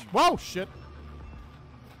wrench? Whoa, shit!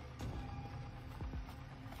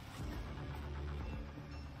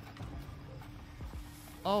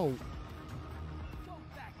 Oh.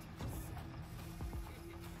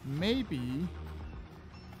 Maybe,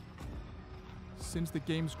 since the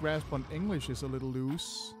game's grasp on English is a little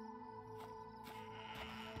loose.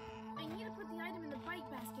 I need to put the item in the bike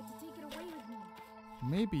basket to take it away with me.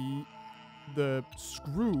 Maybe the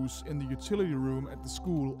screws in the utility room at the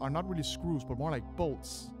school are not really screws, but more like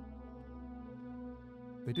bolts.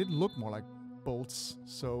 They did look more like bolts,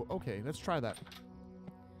 so okay, let's try that.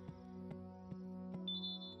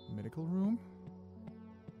 Medical room.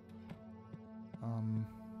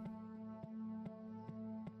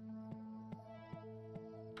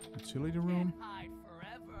 Utility room.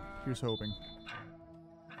 Here's hoping.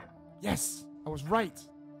 Yes! I was right!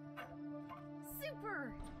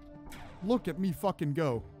 Super! Look at me fucking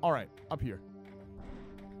go. Alright, up here.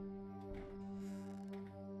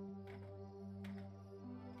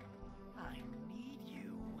 I need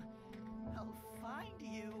you. I'll find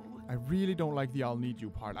you. I really don't like the I'll need you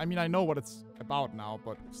part. I mean, I know what it's about now,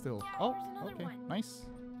 but still. Oh, okay, nice.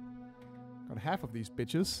 Got half of these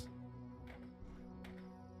bitches.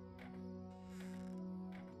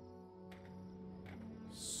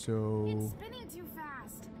 So... It's spinning too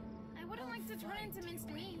fast. I wouldn't like to turn into minced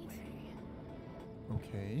meat.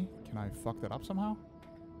 Okay, can I fuck that up somehow?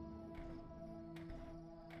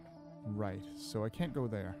 Right, so I can't go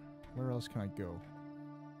there. Where else can I go?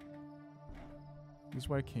 This is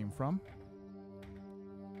where I came from.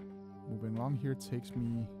 Moving along here takes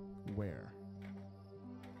me where?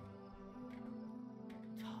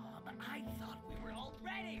 Tom, I thought we were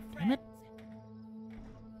already friends. Damn it.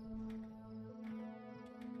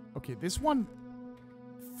 Okay, this one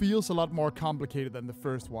feels a lot more complicated than the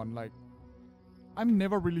first one. Like, I'm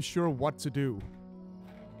never really sure what to do.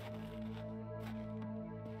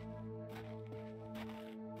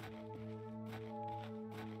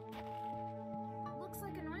 Looks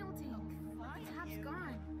like an oil tank. The tap's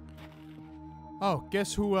gone. Oh,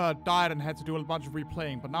 guess who died and had to do a bunch of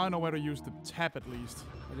replaying. But now I know where to use the tap at least.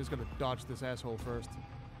 I just gotta dodge this asshole first.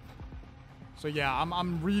 So yeah,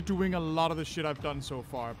 I'm redoing a lot of the shit I've done so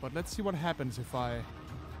far. But let's see what happens if I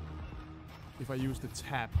use the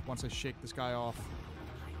tap once I shake this guy off.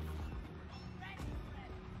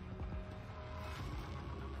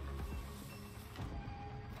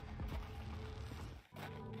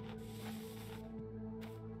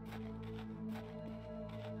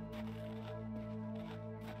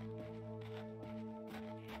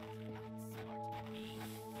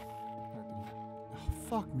 Oh,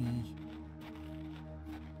 fuck me.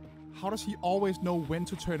 How does he always know when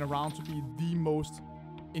to turn around to be the most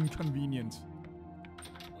inconvenient?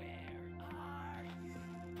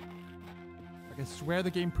 Like, I swear the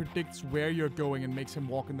game predicts where you're going and makes him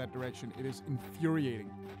walk in that direction. It is infuriating.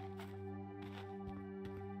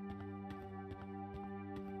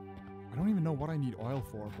 I don't even know what I need oil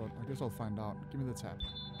for, but I guess I'll find out. Give me the tap.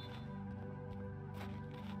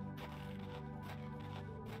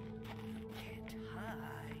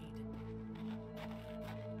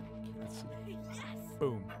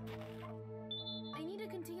 Boom. I need a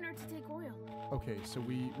container to take oil. Okay, so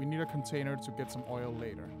we need a container to get some oil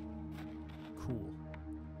later. Cool.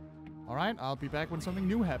 Alright, I'll be back when something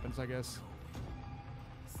new happens, I guess.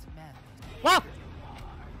 Samantha. Ah!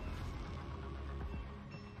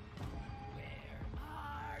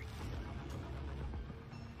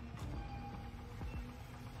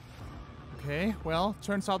 Okay, well,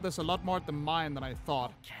 turns out there's a lot more at the mine than I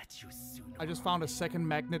thought. Catch you soon. I just found a second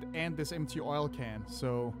magnet and this empty oil can,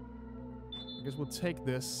 so I guess we'll take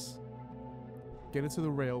this, get it to the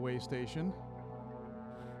railway station,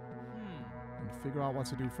 and figure out what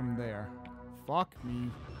to do from there. Fuck me.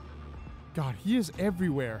 God, he is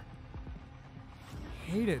everywhere.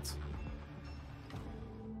 Hate it.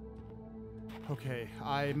 Okay,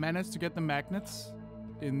 I managed to get the magnets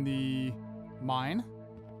in the mine.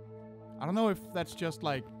 I don't know if that's just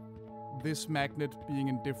like this magnet being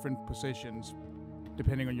in different positions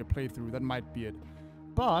depending on your playthrough. That might be it.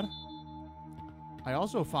 But I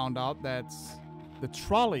also found out that the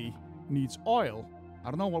trolley needs oil.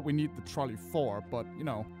 I don't know what we need the trolley for, but you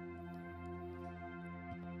know,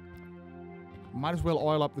 might as well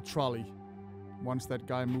oil up the trolley once that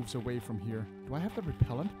guy moves away from here. Do I have the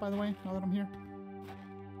repellent, by the way, now that I'm here?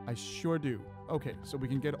 I sure do. Okay, so we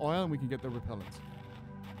can get oil and we can get the repellent.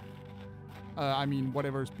 I mean,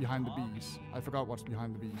 whatever's behind the bees. I forgot what's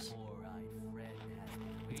behind the bees.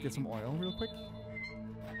 Let's get some oil real quick.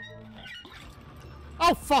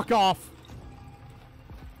 Oh, fuck off!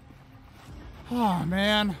 Oh,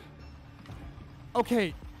 man.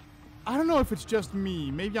 Okay, I don't know if it's just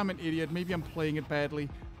me. Maybe I'm an idiot. Maybe I'm playing it badly.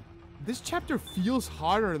 This chapter feels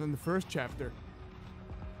harder than the first chapter.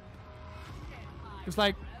 It's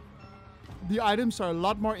like the items are a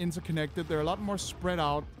lot more interconnected. They're a lot more spread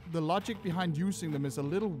out. The logic behind using them is a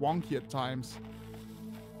little wonky at times.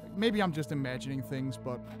 Maybe I'm just imagining things,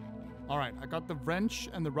 but... Alright, I got the wrench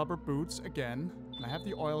and the rubber boots again. And I have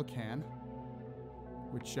the oil can.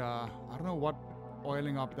 Which, I don't know what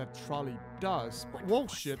oiling up that trolley does. But, whoa,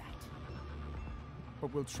 shit.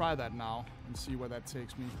 But we'll try that now and see where that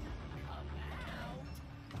takes me.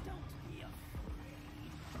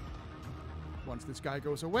 Once this guy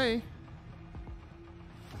goes away,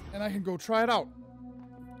 and I can go try it out.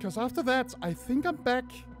 Because after that, I think I'm back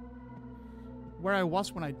where I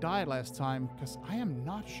was when I died last time. Because I am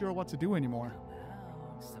not sure what to do anymore.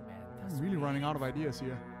 I'm really running out of ideas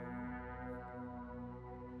here.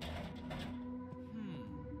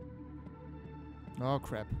 Oh,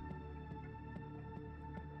 crap.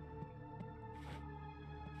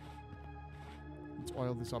 Let's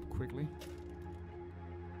oil this up quickly.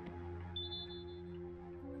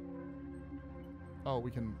 Oh,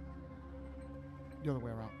 we can... The other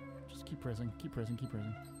way around. Just keep pressing, keep pressing, keep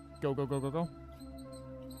pressing. Go, go, go, go, go.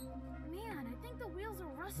 Man, I think the wheels are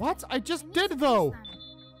rusty. What? I just did, though!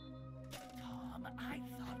 Tom, I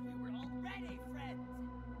thought we were already friends.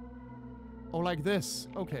 Oh, like this.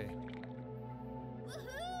 Okay.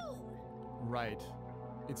 Woohoo! Right.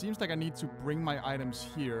 It seems like I need to bring my items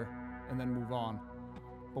here and then move on.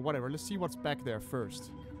 But whatever, let's see what's back there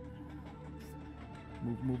first.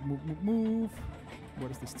 Move, move, move, move, move. Where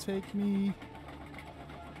does this take me?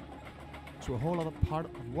 To a whole other part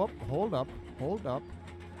of... Whoop, hold up, hold up.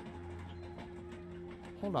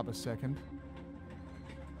 Hold up a second.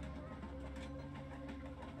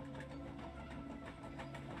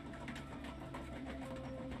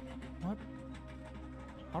 What?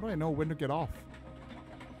 How do I know when to get off?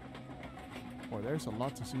 Boy, there's a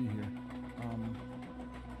lot to see here.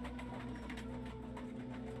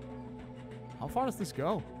 How far does this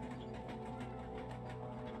go?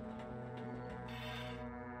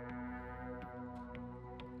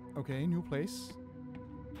 Okay, new place.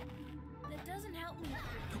 That doesn't help me.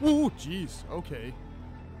 Ooh, jeez. Okay. Okay,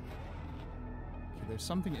 there's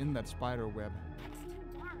something in that spider web. It's too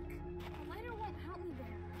dark. The lighter won't help me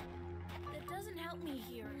there. That doesn't help me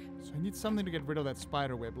here. So I need something to get rid of that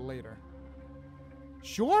spider web later.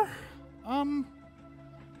 Sure? I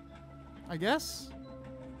guess?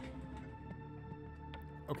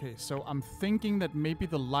 Okay, so I'm thinking that maybe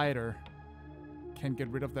the lighter can get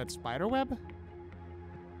rid of that spider web?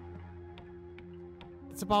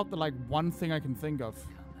 It's about the, like, one thing I can think of.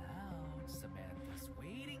 Come out, Samantha's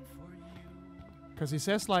waiting for you. Because he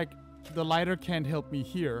says, like, the lighter can't help me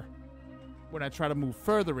here when I try to move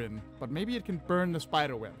further in, but maybe it can burn the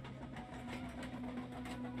spider web.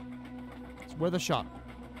 It's worth a shot.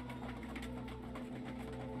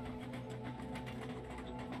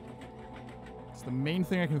 It's the main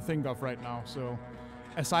thing I can think of right now, so...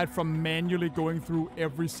 Aside from manually going through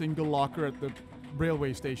every single locker at the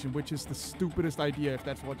railway station, which is the stupidest idea if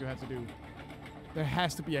that's what you have to do. There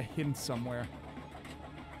has to be a hint somewhere.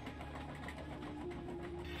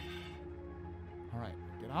 Alright,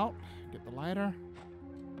 get out. Get the lighter.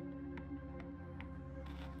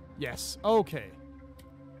 Yes, okay.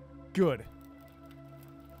 Good. So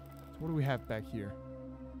what do we have back here?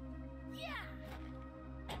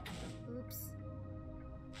 Oops.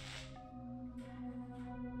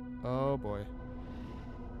 Oh boy.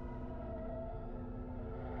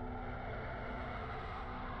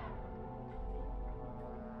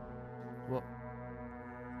 Well.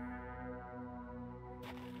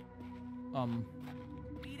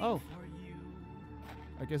 Oh. For you.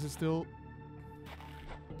 I guess it's still...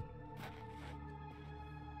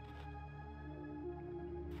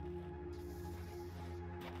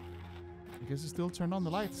 I guess it's still turned on the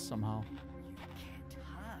lights somehow. You can't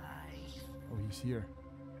hide. Oh, he's here.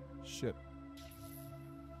 Shit.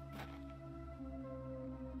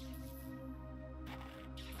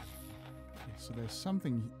 Okay, so there's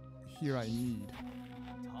something here I need.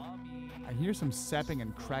 Tommy. I hear some sapping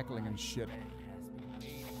and crackling and shit. Friend has been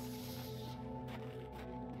waiting.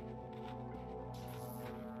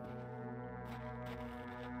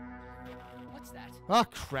 What's that? Ah,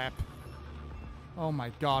 crap. Oh my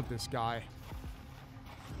god, this guy.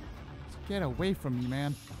 Just get away from me,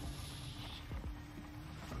 man.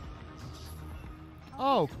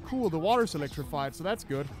 Oh, cool. The water's electrified, so that's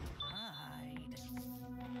good. Hide.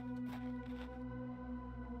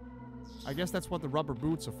 I guess that's what the rubber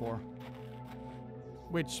boots are for.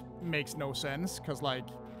 Which makes no sense, because, like...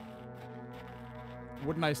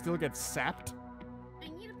 Wouldn't I still get sapped?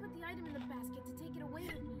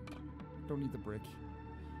 don't need the brick.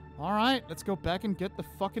 Alright, let's go back and get the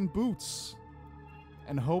fucking boots.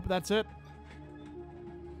 And hope that's it.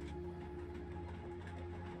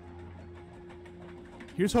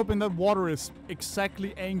 Here's hoping that water is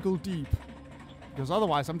exactly ankle deep. Because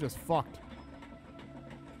otherwise I'm just fucked.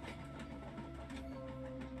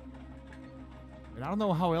 And I don't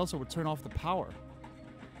know how else I would turn off the power.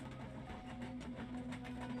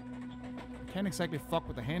 I can't exactly fuck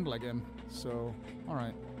with the handle again. So,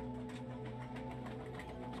 alright.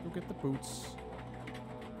 Let's go get the boots.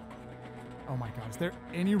 Oh my god, is there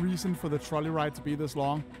any reason for the trolley ride to be this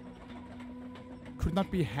long? Could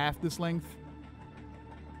not be half this length?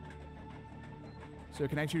 So you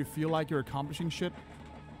can actually feel like you're accomplishing shit.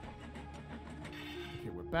 Okay,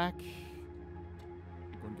 we're back.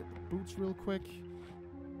 Go and get the boots real quick.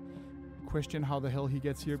 Question how the hell he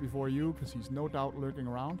gets here before you, because he's no doubt lurking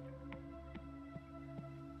around.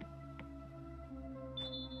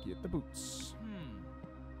 Get the boots.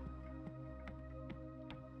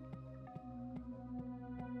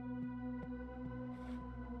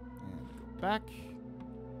 And go back.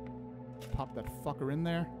 Pop that fucker in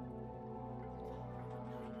there.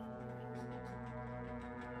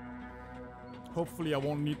 Hopefully I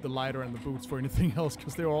won't need the lighter and the boots for anything else,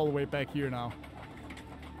 because they're all the way back here now.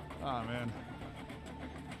 Ah, man.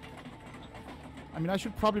 I mean, I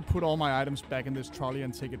should probably put all my items back in this trolley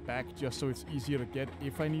and take it back, just so it's easier to get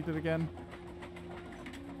if I need it again.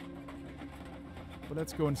 But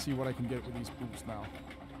let's go and see what I can get with these boots now.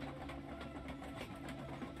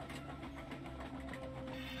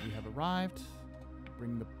 We have arrived.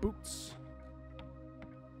 Bring the boots.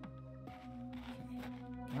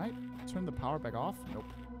 Okay. Can I turn the power back off? Nope.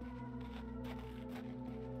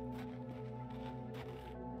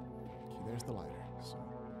 Okay, there's the lighter. So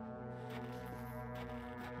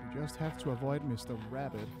we just have to avoid Mr.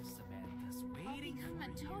 Rabbit. Samantha's waiting. I'm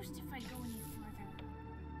a toast if I go any further.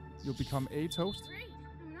 You'll become a toast? Great.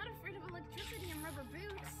 I'm not afraid of electricity and rubber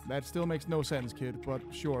boots. That still makes no sense, kid, but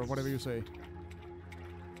sure, whatever you say.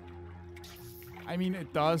 I mean,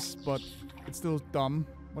 it does, but it's still dumb.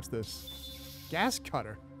 What's this? Gas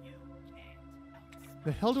cutter.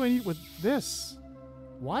 The hell do I need with this?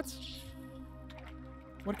 What?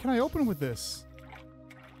 What can I open with this?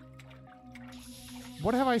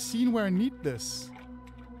 What have I seen where I need this?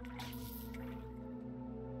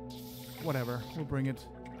 Whatever, we'll bring it.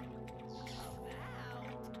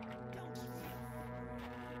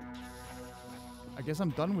 I guess I'm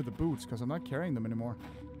done with the boots, because I'm not carrying them anymore.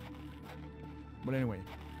 But anyway.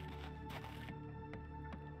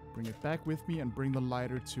 Bring it back with me and bring the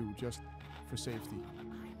lighter too, just for safety.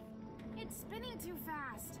 It's spinning too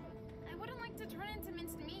fast. I wouldn't like to turn into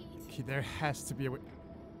minced meat. Okay, there has to be a way.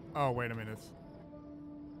 Oh, wait a minute.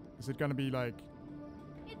 Is it gonna be like...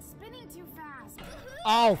 It's spinning too fast.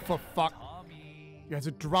 Oh, for fuck. You had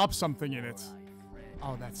to drop something in it.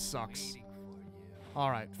 Oh, that sucks.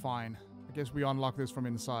 Alright, fine. I guess we unlock this from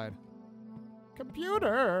inside.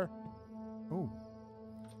 Computer! Oh.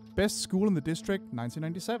 Best school in the district,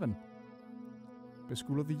 1997. Best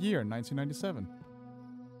school of the year, 1997.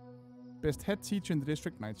 Best head teacher in the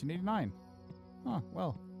district, 1989. Oh,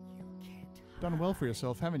 well. Done well for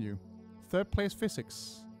yourself, haven't you? Third place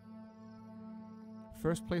physics.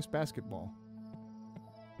 First place basketball.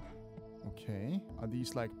 Okay. Are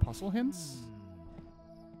these like puzzle hints?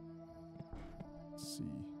 Let's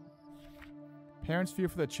see. Parents fear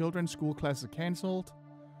for their children. School classes are cancelled.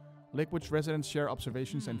 Lake which residents share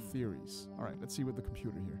observations and theories. Alright, let's see with the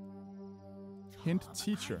computer here. Hint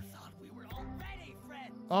teacher.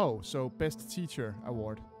 Oh, so best teacher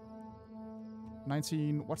award.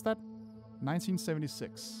 What's that?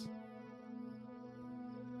 1976.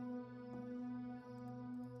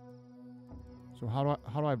 So how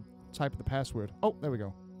do I type the password? Oh, there we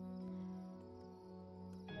go.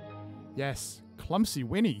 Yes, Clumsy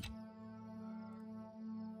Winnie.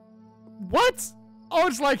 What? Oh,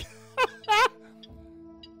 it's like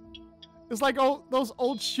it's like all those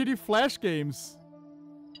old shitty Flash games.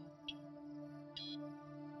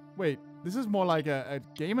 Wait, this is more like a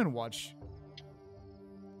Game & Watch.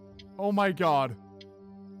 Oh my god.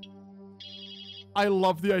 I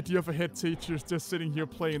love the idea of a head teacher just sitting here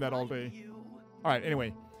playing that all day. Alright,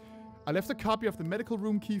 anyway. I left a copy of the medical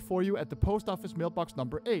room key for you at the post office mailbox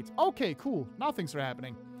number 8. Okay, cool. Now things are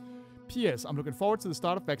happening. P.S. I'm looking forward to the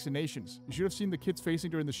start of vaccinations. You should have seen the kids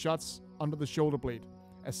facing during the shots under the shoulder blade.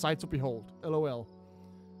 A sight to behold. LOL.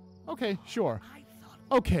 Okay, sure.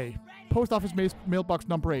 Okay, post office mailbox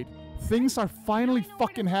number 8. Things are finally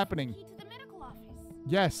fucking happening.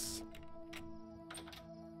 Yes.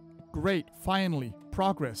 Great, finally.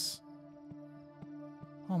 Progress.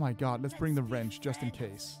 Oh my god, let's bring the wrench just in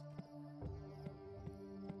case.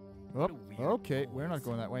 Oh, okay. We're not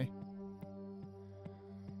going that way.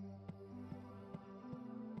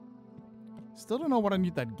 Still don't know what I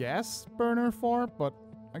need that gas burner for, but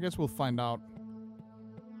I guess we'll find out.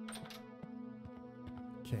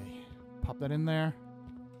 Okay. Pop that in there.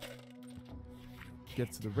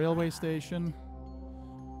 Get to the railway station.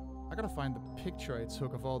 I gotta find the picture I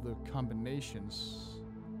took of all the combinations.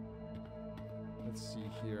 Let's see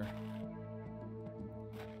here.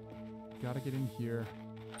 Gotta get in here.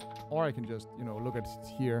 Or I can just, you know, look at it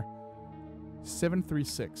here.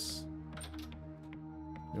 736.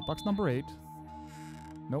 Mailbox number 8.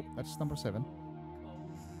 Nope, that's number 7.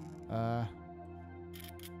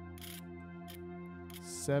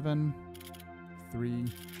 7, 3,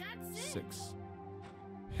 6.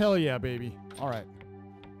 Hell yeah, baby. Alright.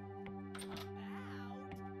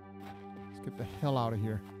 Let's get the hell out of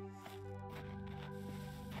here.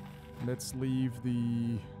 Let's leave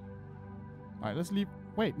the... Alright, let's leave...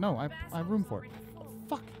 Wait, no, I have room for it. Oh,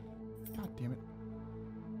 fuck. God damn it.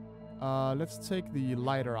 Let's take the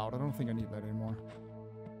lighter out. I don't think I need that anymore.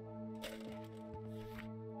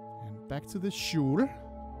 And back to the shul.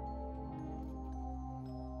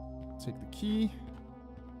 Take the key.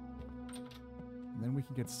 And then we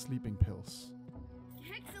can get sleeping pills.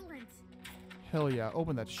 Excellent. Hell yeah,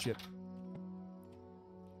 open that shit.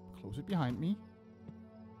 Close it behind me.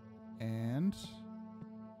 And...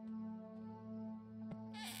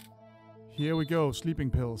 here we go, sleeping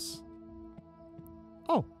pills.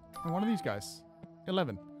 Oh, and one of these guys.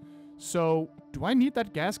 11. So, do I need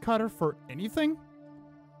that gas cutter for anything?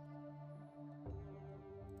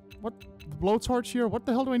 What? The blowtorch here? What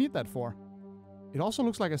the hell do I need that for? It also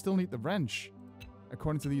looks like I still need the wrench,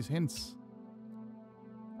 according to these hints.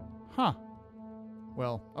 Huh.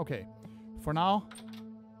 Well, okay. For now,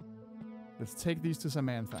 let's take these to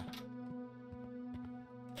Samantha.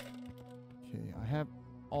 Okay, I have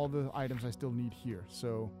all the items I still need here,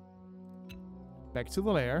 so... back to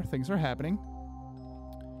the lair. Things are happening.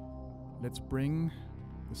 Let's bring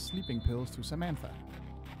the sleeping pills to Samantha.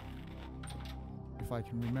 If I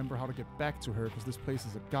can remember how to get back to her, because this place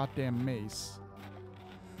is a goddamn maze.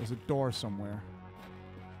 There's a door somewhere.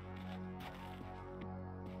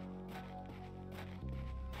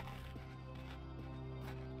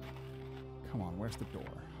 Come on, where's the door?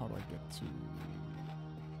 How do I get to...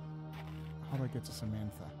 how do I get to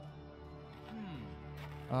Samantha?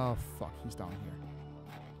 Oh, fuck. He's down here.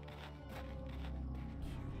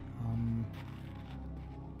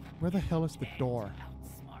 Where the hell is the door?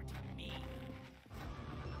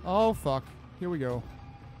 Oh, fuck. Here we go.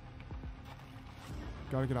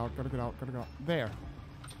 Gotta get out, gotta get out, gotta get out. There.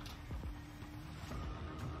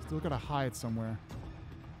 Still gotta hide somewhere.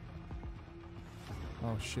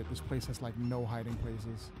 Oh, shit. This place has, like, no hiding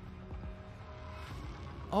places.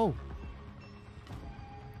 Oh!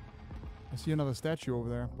 I see another statue over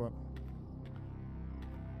there, but...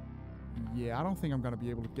 yeah, I don't think I'm gonna be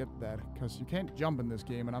able to get that, because you can't jump in this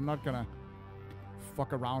game, and I'm not gonna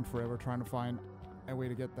fuck around forever trying to find a way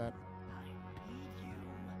to get that.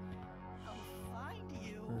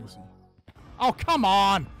 Where is he? Oh, come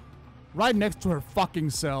on! Right next to her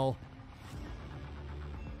fucking cell.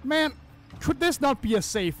 Man, could this not be a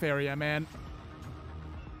safe area, man?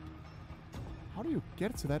 How do you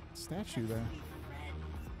get to that statue there?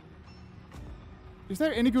 Is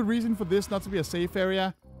there any good reason for this not to be a safe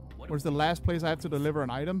area? Or is the last place I have to deliver an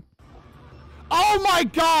item? Oh my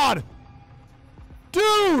god!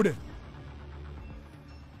 Dude!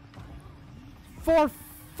 For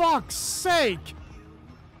fuck's sake!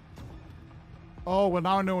 Oh, well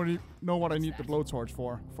now I know what I need the blowtorch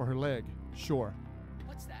for. For her leg. Sure.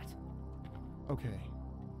 What's that? Okay.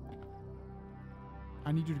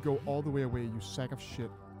 I need you to go all the way away, you sack of shit.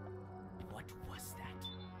 What was that?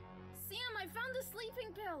 Sam, I found the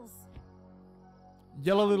sleeping pills.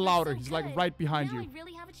 Yell a little You're louder. so He's like good. right behind now you. I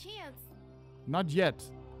really have a chance. Not yet.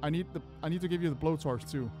 I need to give you the blowtorch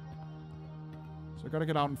too. So I gotta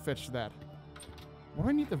get out and fetch that. What do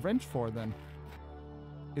I need the wrench for then?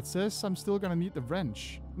 It says I'm still gonna need the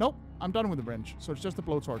wrench. Nope, I'm done with the wrench. So it's just the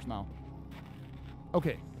blowtorch now.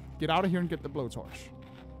 Okay, get out of here and get the blowtorch.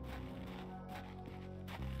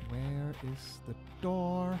 Where is the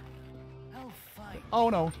door? I'll fight. Oh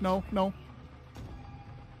no, no, no.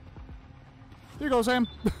 Here you go, Sam.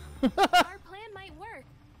 Our plan might work.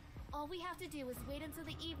 All we have to do is wait until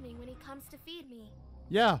the evening when he comes to feed me.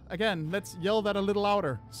 Yeah, again, let's yell that a little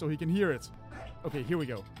louder so he can hear it. Okay, here we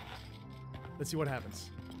go. Let's see what happens.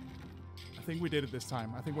 I think we did it this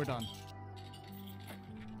time. I think we're done.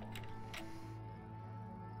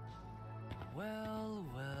 Well,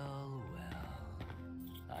 well,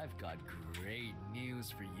 well. I've got great news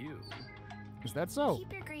for you. Is that so?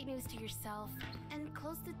 Keep your great news this to yourself and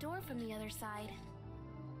close the door from the other side.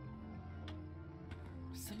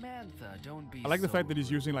 Samantha, don't be I like the so fact that he's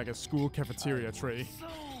rude. using like a school cafeteria I tray. work so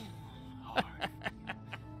hard.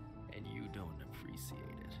 And you don't appreciate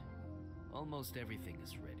it. Almost everything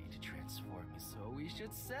is ready to transform you, so we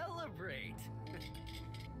should celebrate.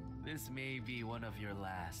 This may be one of your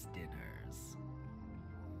last dinners.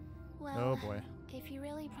 Well, Oh boy. if you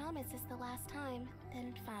really promise it's the last time,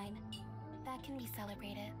 then fine. That can be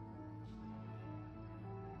celebrated.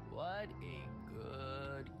 What a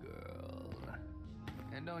good girl.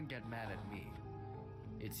 And don't get mad at me.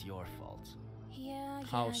 It's your fault. Yeah,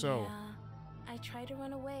 How so? I tried to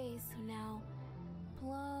run away, so now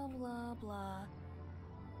blah blah blah.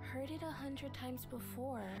 Heard it 100 times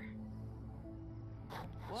before.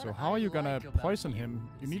 What So how are I you gonna like about poison him?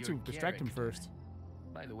 You is need to your distract him character. first.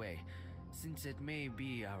 By the way, since it may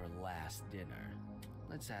be our last dinner,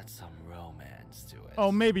 let's add some romance to it.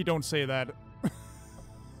 Oh, maybe don't say that.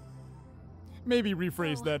 Maybe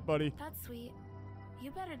rephrase Oh, that, buddy. That's sweet.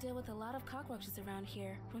 You better deal with a lot of cockroaches around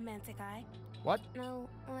here, romantic eye. What? No,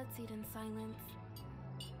 let's eat in silence.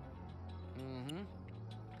 Mm-hmm.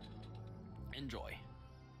 Enjoy.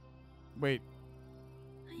 Wait.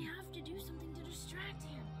 I have to do something to distract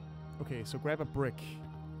him. Okay, so grab a brick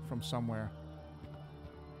from somewhere.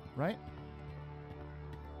 Right?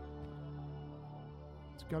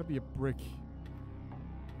 It's gotta be a brick.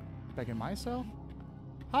 Back in my cell?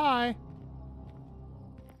 Hi!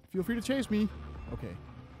 Feel free to chase me. Okay.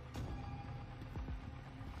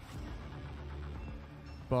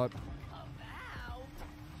 But...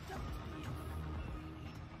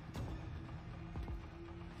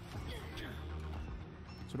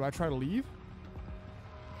 So do I try to leave?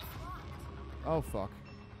 Oh, fuck.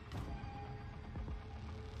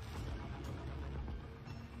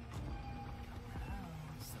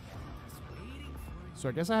 So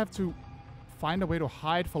I guess I have to find a way to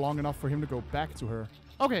hide for long enough for him to go back to her.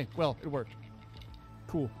 Okay, well, it worked.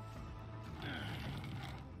 Cool.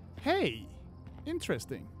 Hey!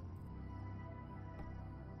 Interesting.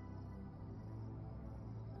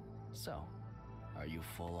 So, are you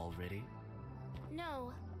full already?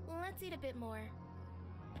 No, let's eat a bit more.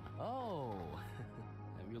 Oh,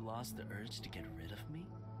 have you lost the urge to get rid of me?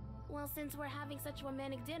 Well, since we're having such a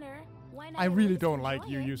romantic dinner, why not I at really least don't like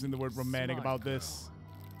enjoy you it? using the word romantic Smart about girl. this.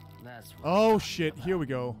 That's what Oh I'm shit, talking here we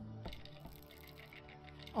about. go.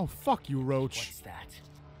 Oh, fuck you, Roach. What's that?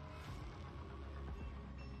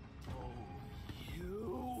 Oh,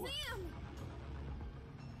 you.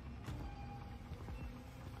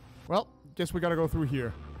 Well, guess we gotta go through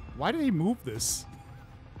here. Why did he move this?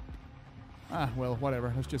 Ah, well,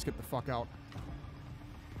 whatever. Let's just get the fuck out.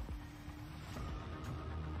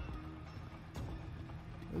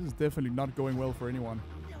 This is definitely not going well for anyone.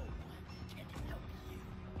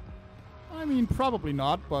 I mean, probably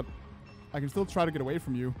not, but I can still try to get away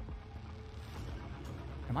from you.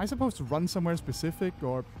 Am I supposed to run somewhere specific,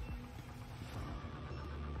 or...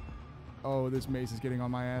 Oh, this maze is getting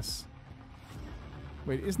on my ass.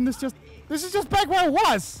 Wait, isn't this just... This is just back where I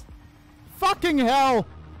was! Fucking hell!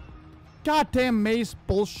 Goddamn maze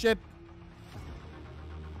bullshit.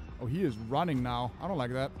 Oh, he is running now. I don't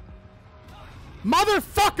like that.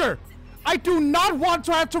 Motherfucker! I do not want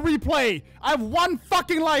to have to replay! I have one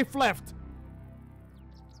fucking life left!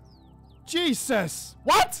 Jesus!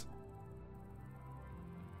 What?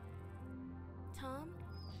 Tom,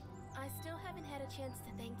 I still haven't had a chance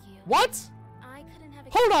to thank you. What? I couldn't have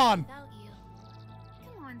Hold existed on! without you.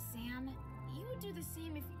 Come on, Sam. You would do the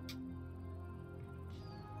same if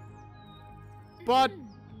But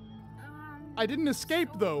I didn't escape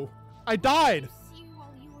though. I died. see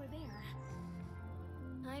while you were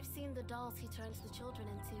there. I've seen the dolls he turns the children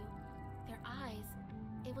into. Their eyes.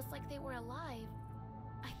 It was like they were alive.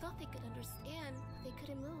 I thought they could understand, but they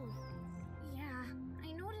couldn't move. Yeah,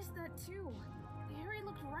 I noticed that too. Harry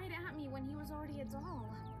looked right at me when he was already a doll.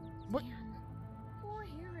 What? Man, poor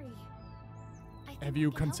Harry. I think Have we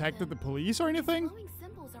you can help contacted the them. police or anything? These glowing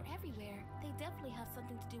symbols are everywhere. They definitely have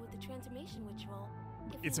something to do with the transformation ritual.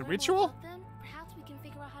 If we It's a learn more ritual? about them, perhaps we can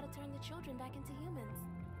figure out how to turn the children back into humans.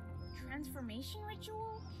 Transformation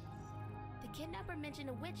ritual? The kidnapper mentioned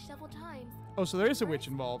a witch several times. Oh, so there is a At witch first,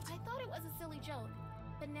 involved. I thought it was a silly joke,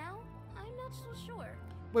 but now I'm not so sure.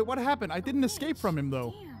 Wait, what happened? I didn't escape from him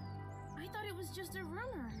though. Damn, I thought it was just a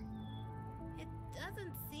rumor. It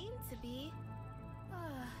doesn't seem to be.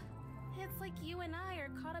 It's like you and I are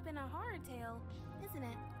caught up in a horror tale, isn't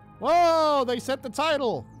it? Whoa, they set the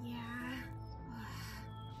title. Yeah.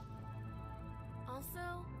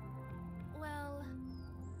 Also, well,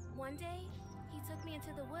 one day he took me into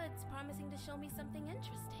the woods promising to show me something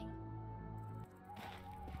interesting.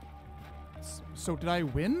 So did I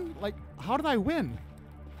win? Like, how did I win?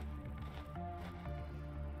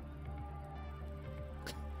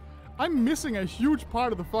 I'm missing a huge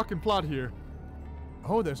part of the fucking plot here.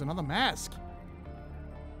 Oh, there's another mask.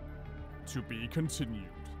 To be continued.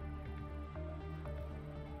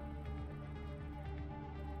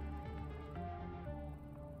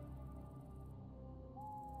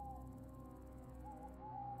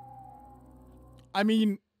 I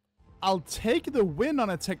mean, I'll take the win on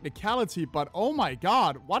a technicality, but oh my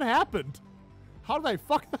god, what happened? How did I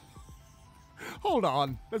fuck? Hold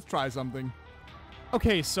on, let's try something.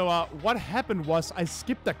 Okay, so what happened was I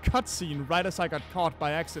skipped a cutscene right as I got caught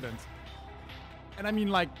by accident. And I mean,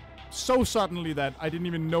 like, so suddenly that I didn't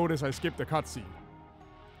even notice I skipped a cutscene.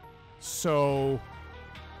 So...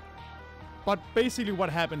 But basically what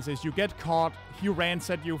happens is you get caught, he rants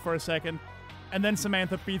at you for a second, and then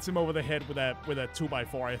Samantha beats him over the head with a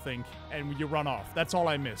 2x4, I think, and you run off. That's all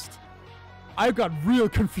I missed. I got real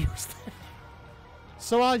confused.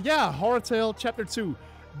 So, yeah, Horror Tale Chapter 2.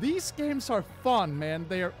 These games are fun, man.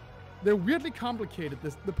 They're weirdly complicated.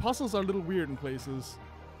 The puzzles are a little weird in places.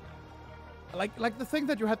 Like the thing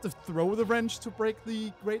that you have to throw the wrench to break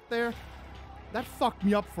the grate there, that fucked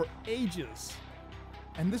me up for ages.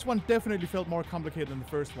 And this one definitely felt more complicated than the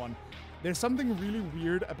first one. There's something really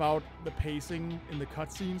weird about the pacing in the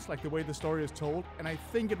cutscenes, like the way the story is told, and I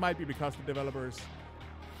think it might be because the developers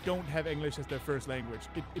don't have English as their first language.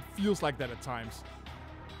 It feels like that at times.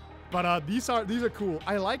 But these are cool.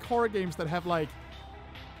 I like horror games that have like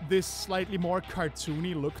this slightly more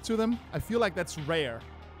cartoony look to them. I feel like that's rare,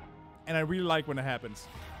 and I really like when it happens.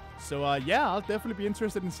 So yeah, I'll definitely be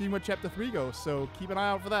interested in seeing what Chapter 3 goes, so keep an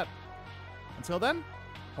eye out for that. Until then,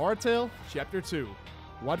 Horror Tale Chapter 2.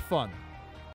 What fun.